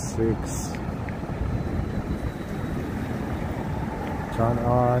Brooklyn at 6.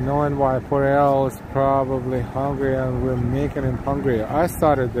 John, knowing why poor Al is probably hungry and we're making him hungry. I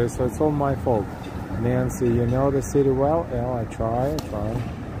started this, so it's all my fault. Nancy, you know the city well? Al, I try.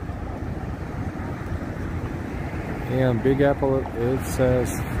 And Big Apple, it says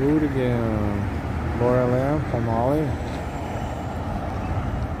food again. Laura Lamb, Hamali.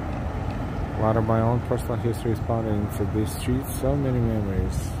 A lot of my own personal history is found into these streets. So many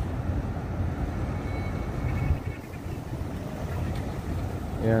memories.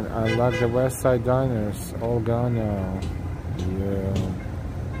 And I like the West Side diners, all gone now. Yeah.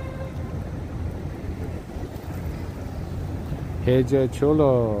 Hey Jay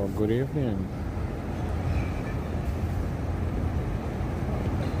Chulo, good evening.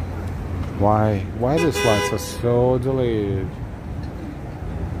 Why these lights are so delayed?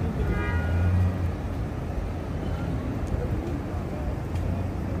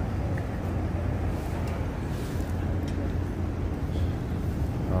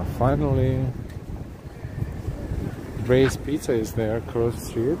 Finally, Ray's Pizza is there across the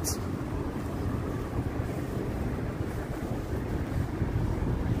street.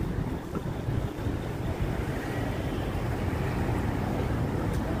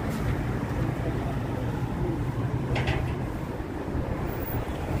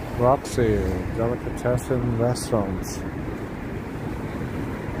 Roxy, delicatessen restaurants.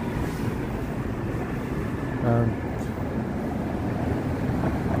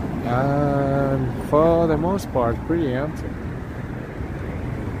 And for the most part, pretty empty.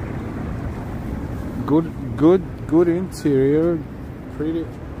 Good interior, pretty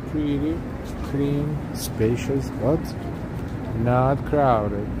clean, spacious, but not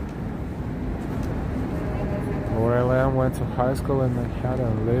crowded. Aurelia went to high school in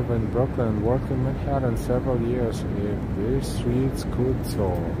Manhattan, lived in Brooklyn, worked in Manhattan several years. If these streets could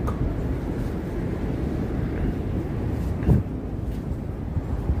talk.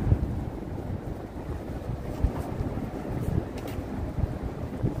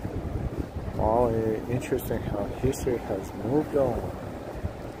 Interesting how history has moved on.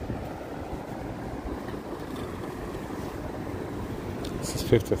 This is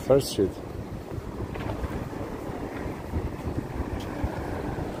 53rd Street.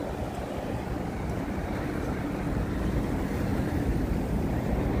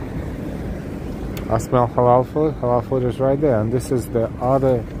 I smell halal food. Halal food is right there, and this is the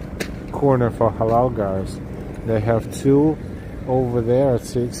other corner for halal guys. They have two over there at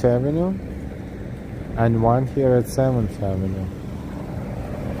 6th Avenue. And one here at 7th Avenue.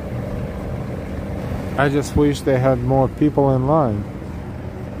 I just wish they had more people in line,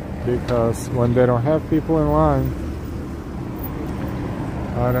 because when they don't have people in line,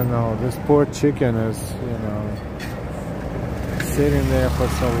 I don't know, this poor chicken is, you know, sitting there for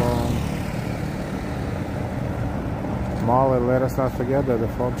so long. Molly, let us not forget that the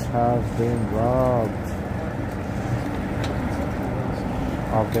folks have been robbed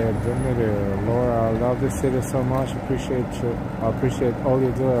of their dignity. Laura, I love this city so much. Appreciate you. I appreciate all you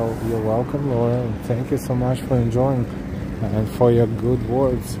do. You're welcome, Laura, and thank you so much for enjoying and for your good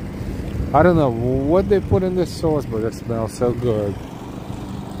words. I don't know what they put in this sauce, but it smells so good.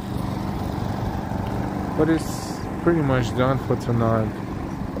 But it's pretty much done for tonight.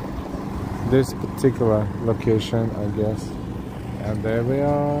 This particular location, I guess. And there we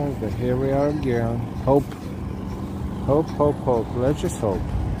are. Here we are again. Hope. Let's just hope.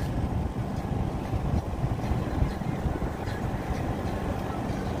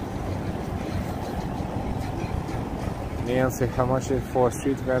 Nancy, how much is for a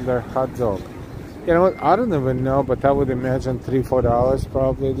street vendor hot dog? You know what? I don't even know, but I would imagine $3-4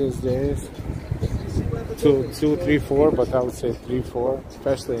 probably these days. Two, three, four, but I would say 3-4,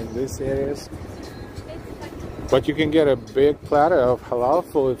 especially in these areas. But you can get a big platter of halal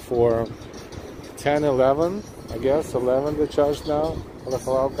food for 10-11. I guess 11 they charge now for the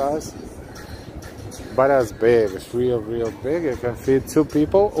halal guys. But that's big. It's real big. It can feed 2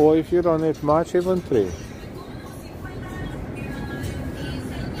 people, or if you don't eat much, even 3.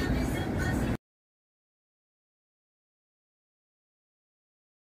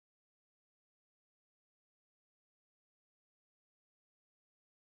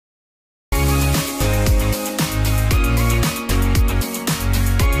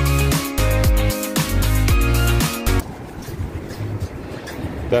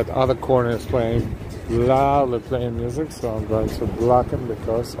 That other corner is playing loudly playing music, so I'm going to block them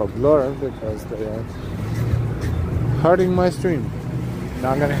because, or blur them, because they are hurting my stream.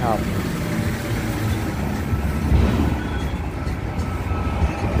 Not gonna happen.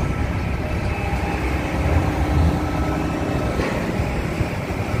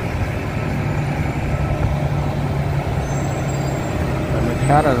 I'm in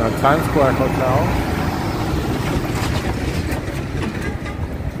Manhattan at Times Square Hotel.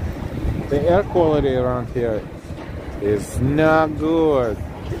 The air quality around here is not good.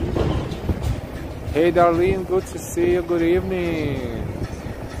 Hey Darlene, good to see you. Good evening.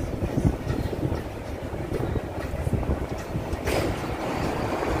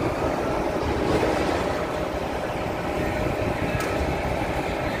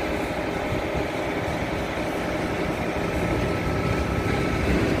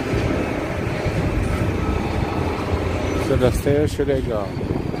 Should I stay or should I go?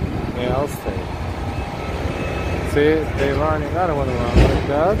 Yeah, I'll stay. See, they're running. I don't want to run like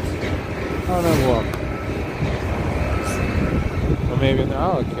that. I'm gonna walk. Or maybe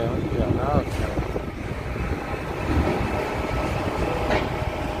now I can. Yeah, now I can.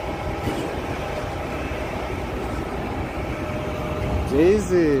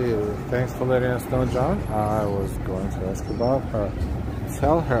 Daisy, thanks for letting us know, John. I was going to ask about her.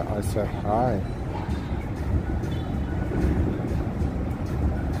 Tell her I said hi.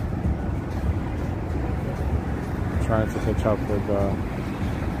 Trying to catch up with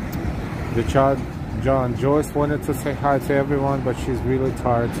the chat. John, Joyce wanted to say hi to everyone, but she's really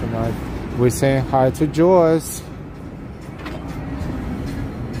tired tonight. We're saying hi to Joyce.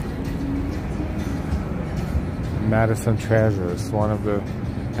 Madison Treasures, one of the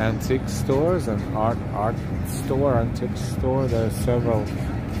antique stores, an art store, antique store. There's several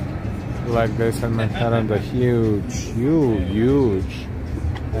like this in Manhattan. They're huge,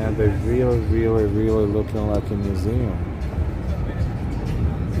 and they're really looking like a museum.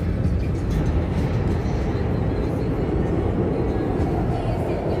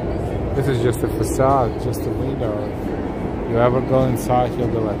 This is just a facade, just a window. You ever go inside, you'll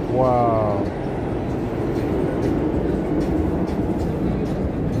be like, wow.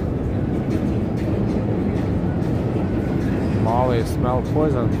 Molly, smell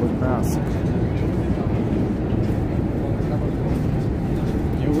poison, put mask.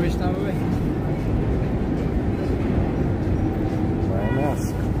 You wish that way? Wear a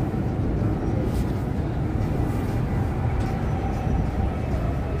mask.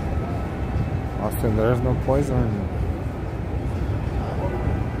 Austin, there's no poison.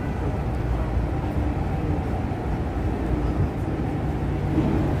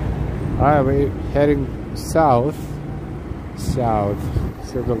 Alright, we're heading south.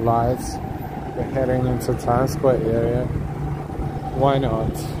 See the lights. We're heading into Times Square area. Why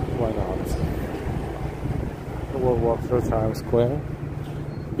not? We'll walk through Times Square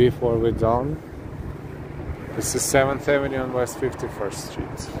before we're done. This is 7th Avenue and West 51st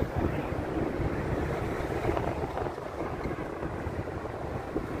Street.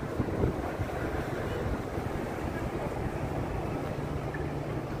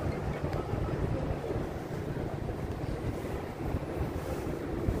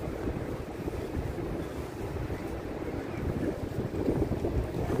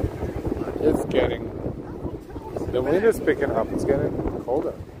 The wind is picking up, it's getting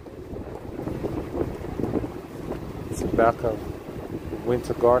colder. It's the back of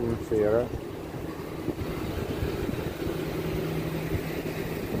Winter Garden Theater.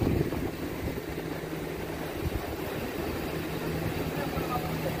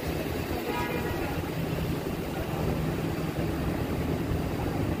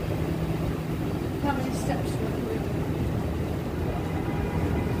 How many steps?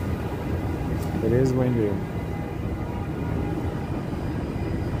 It is windy.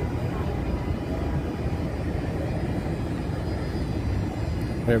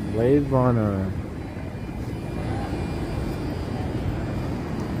 Hey, Blade Runner.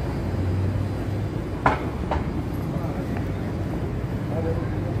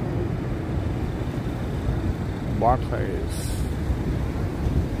 Barclays.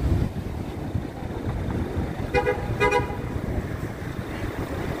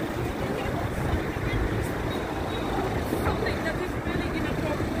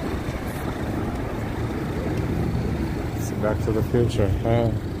 Back to the Future.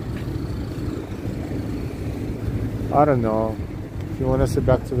 I don't know. If you want to see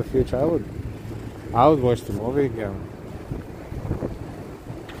Back to the Future, I would watch the movie again.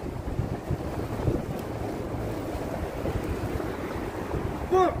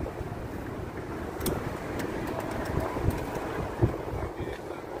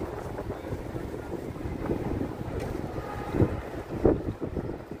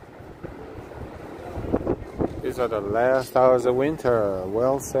 These are the last hours of winter.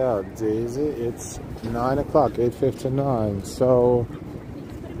 Well said, Daisy. It's 9 o'clock, 8:59. So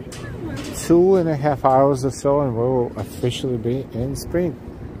 2.5 hours or so, and we'll officially be in spring.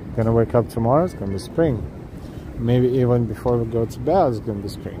 Gonna wake up tomorrow. It's gonna be spring. Maybe even before we go to bed, it's gonna be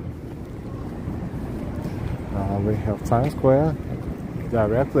spring. We have Times Square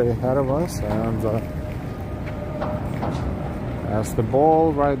directly ahead of us, and that's the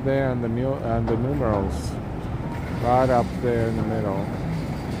ball right there, and the numerals. Right up there in the middle.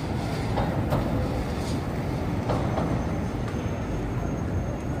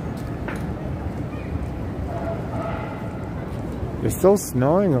 It's still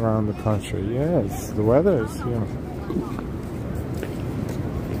snowing around the country. Yes, the weather is here.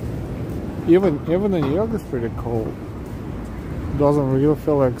 Even in New York is pretty cold. doesn't really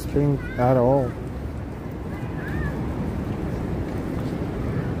feel like spring at all.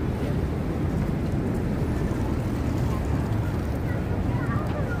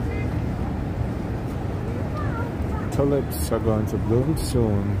 Tulips are going to bloom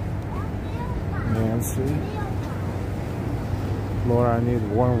soon. Nancy. Laura, I need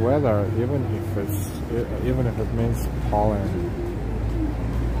warm weather, even if it means pollen.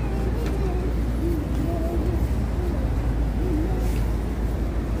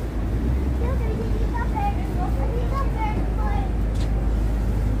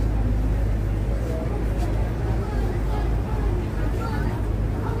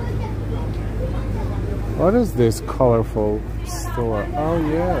 What is this colorful store? Oh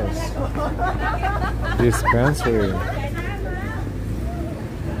yes, dispensary.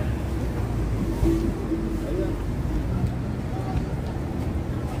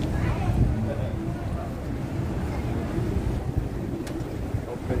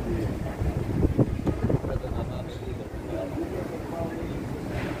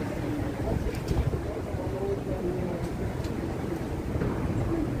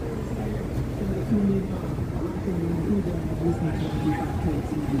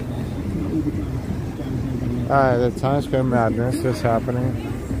 Alright, the Times Square Madness is happening.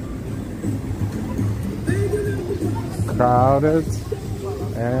 Crowded,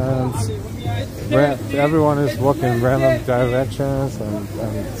 and everyone is walking random directions, and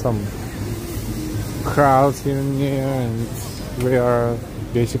some crowds here and there, and we are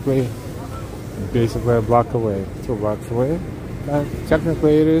basically a block away, 2 blocks away, and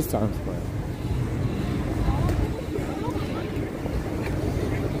technically it is Times Square.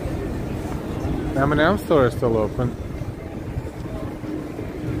 M&M store is still open.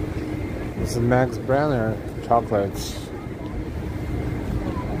 This is Max Brenner chocolates.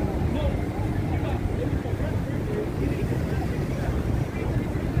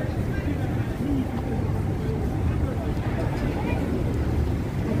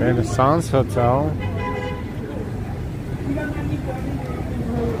 Renaissance Hotel.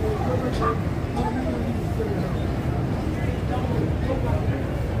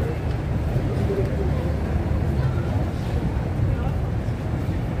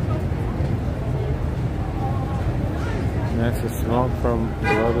 That's the smoke from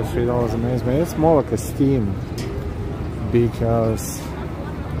below the street always amazes me. It's more like a steam because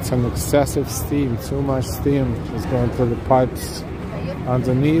it's an excessive steam. Too much steam is going through the pipes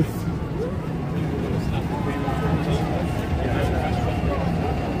underneath.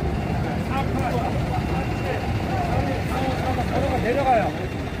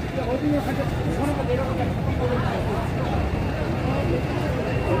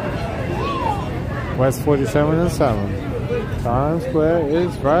 West 47 and 7. Times Square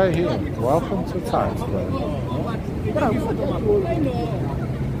is right here. Welcome to Times Square.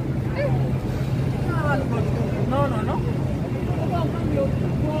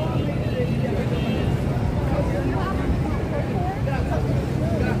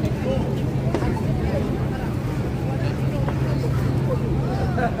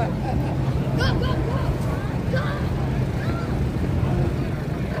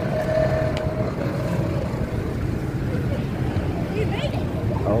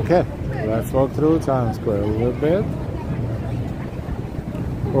 Okay, let's walk through Times Square a little bit.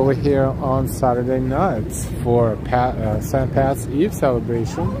 Over here on Saturday nights for St. Pat's Eve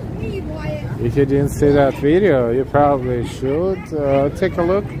celebration. If you didn't see that video, you probably should take a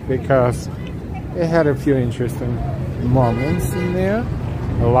look because it had a few interesting moments in there.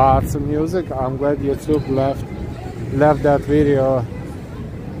 Lots of music. I'm glad YouTube left that video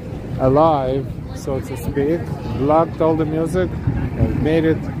alive, so to speak. Blocked all the music and made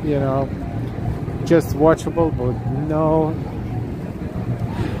it, you know, just watchable, but no,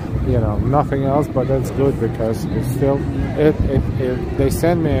 you know, nothing else. But that's good because it's still they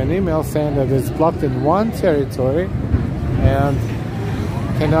send me an email saying that it's blocked in one territory and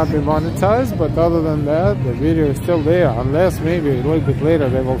cannot be monetized, but other than that the video is still there, unless maybe a little bit later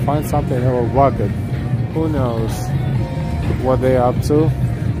they will find something that will block it. Who knows what they're up to.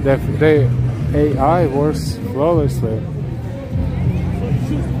 The AI works flawlessly.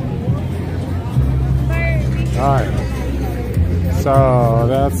 Alright, so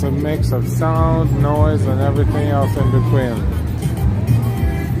that's a mix of sound, noise, and everything else in between.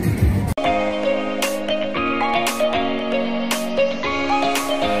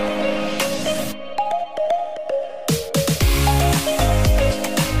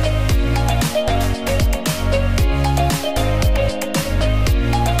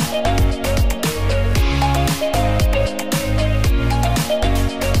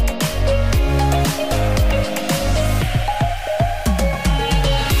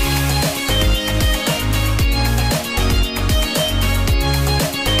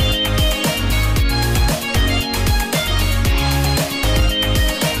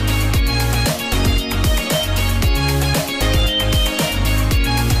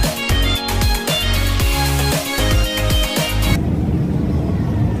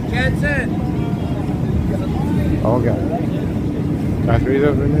 Got rid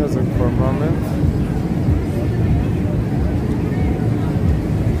of the music for a moment.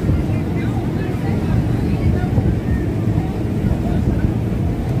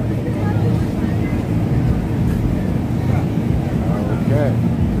 Okay.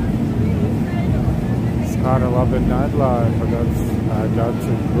 It's not a lot of nightlife, but I got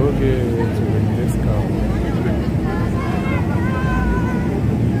to boogie to the disco.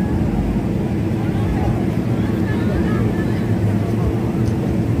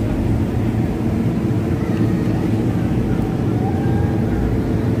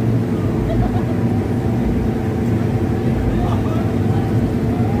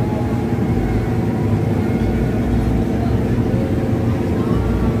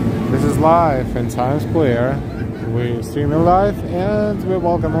 Live in Times Square. We're streaming live and we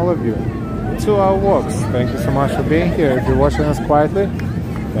welcome all of you to our walks. Thank you so much for being here. If you're watching us quietly,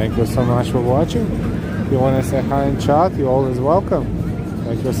 thank you so much for watching. If you want to say hi and chat, you're always welcome.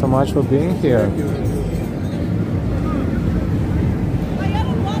 Thank you so much for being here.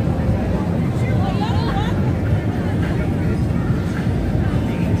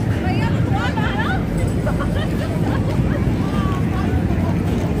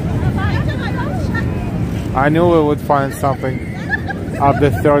 I knew we would find something of the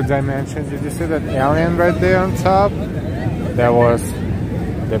third dimension. Did you see that alien right there on top? There was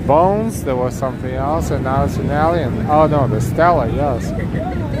the bones, there was something else, and now it's an alien. Oh no, the stela, yes.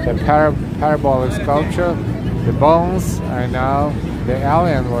 The parabolic sculpture, the bones, and now the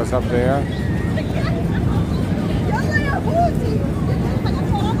alien was up there.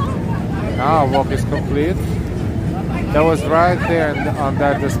 Now our walk is complete. That was right there on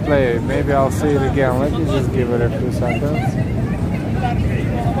that display. Maybe I'll see it again. Let me just give it a few seconds.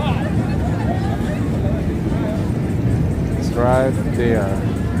 It's right there.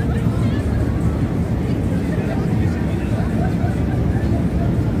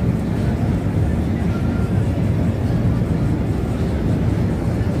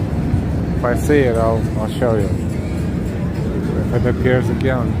 If I see it, I'll show you. If it appears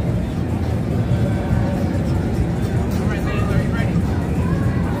again.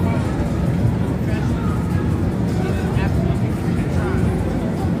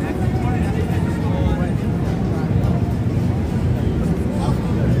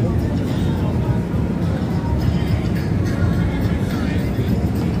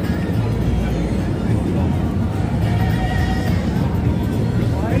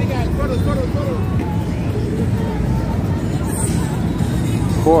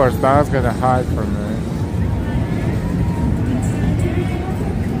 Of course, that's gonna hide from me.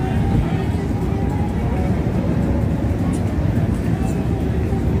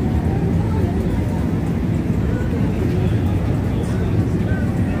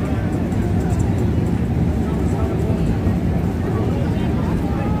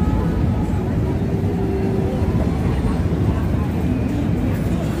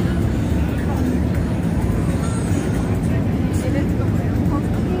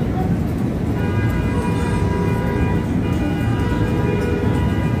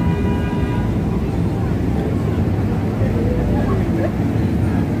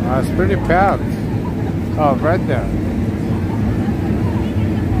 It's pretty packed. Oh, right there.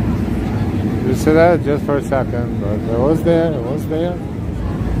 You see that? Just for a second, but it was there, it was there.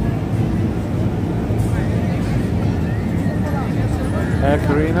 Hey,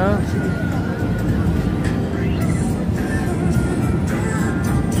 Karina.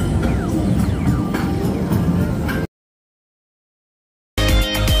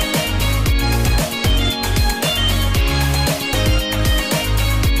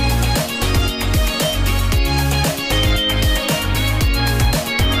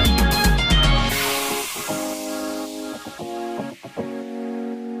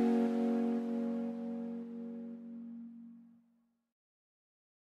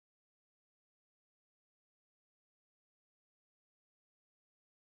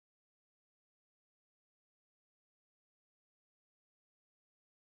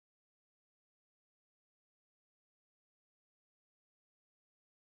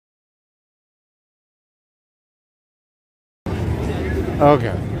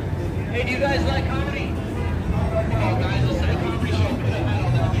 Okay. Hey, do you guys like comedy? Oh, guys, let's have a comedy show.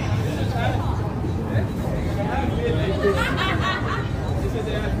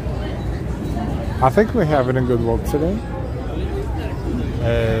 I think we're having a good walk today.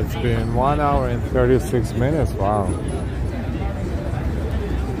 It's been 1 hour and 36 minutes. Wow.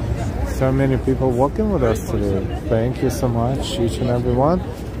 So many people walking with us today. Thank you so much, each and every one.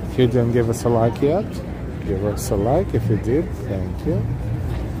 If you didn't give us a like yet, give us a like. If you did, thank you.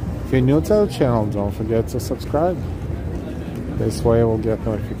 If you're new to our channel, don't forget to subscribe. This way we'll get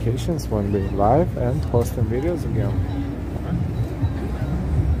notifications when we're live and posting videos again.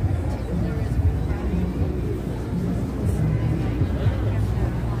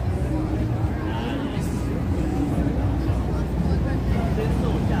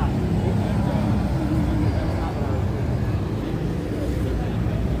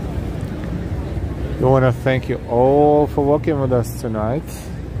 We want to thank you all for walking with us tonight.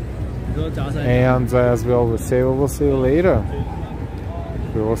 And as we always say, we will see you later.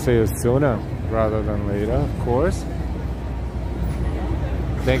 We will see you sooner rather than later, of course.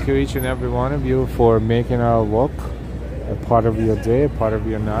 Thank you each and every one of you for making our walk a part of your day, a part of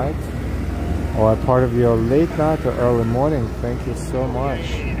your night, or a part of your late night or early morning. Thank you so much.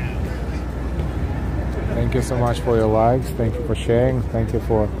 Thank you so much for your likes. Thank you for sharing. Thank you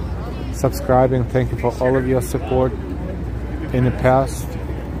for subscribing. Thank you for all of your support in the past,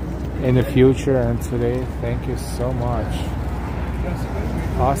 in the future, and today. Thank you so much.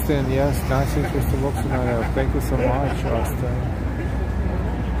 Austin, yes, nice interesting look tonight. Thank you so much, Austin.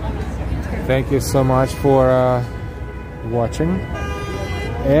 Thank you so much for watching.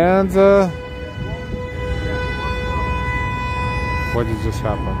 And what did just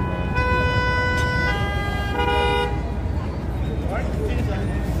happen?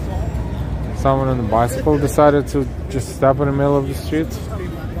 Someone on the bicycle decided to just stop in the middle of the street.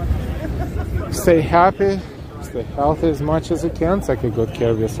 Stay happy, stay healthy as much as you can, take good care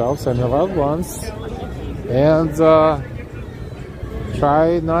of yourselves and your loved ones, and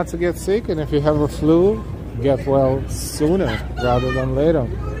try not to get sick, and if you have a flu, get well sooner rather than later.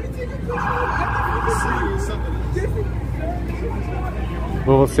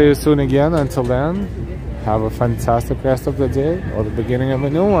 We will see you soon again. Until then, have a fantastic rest of the day or the beginning of a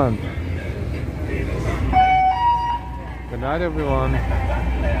new one. Good night, everyone.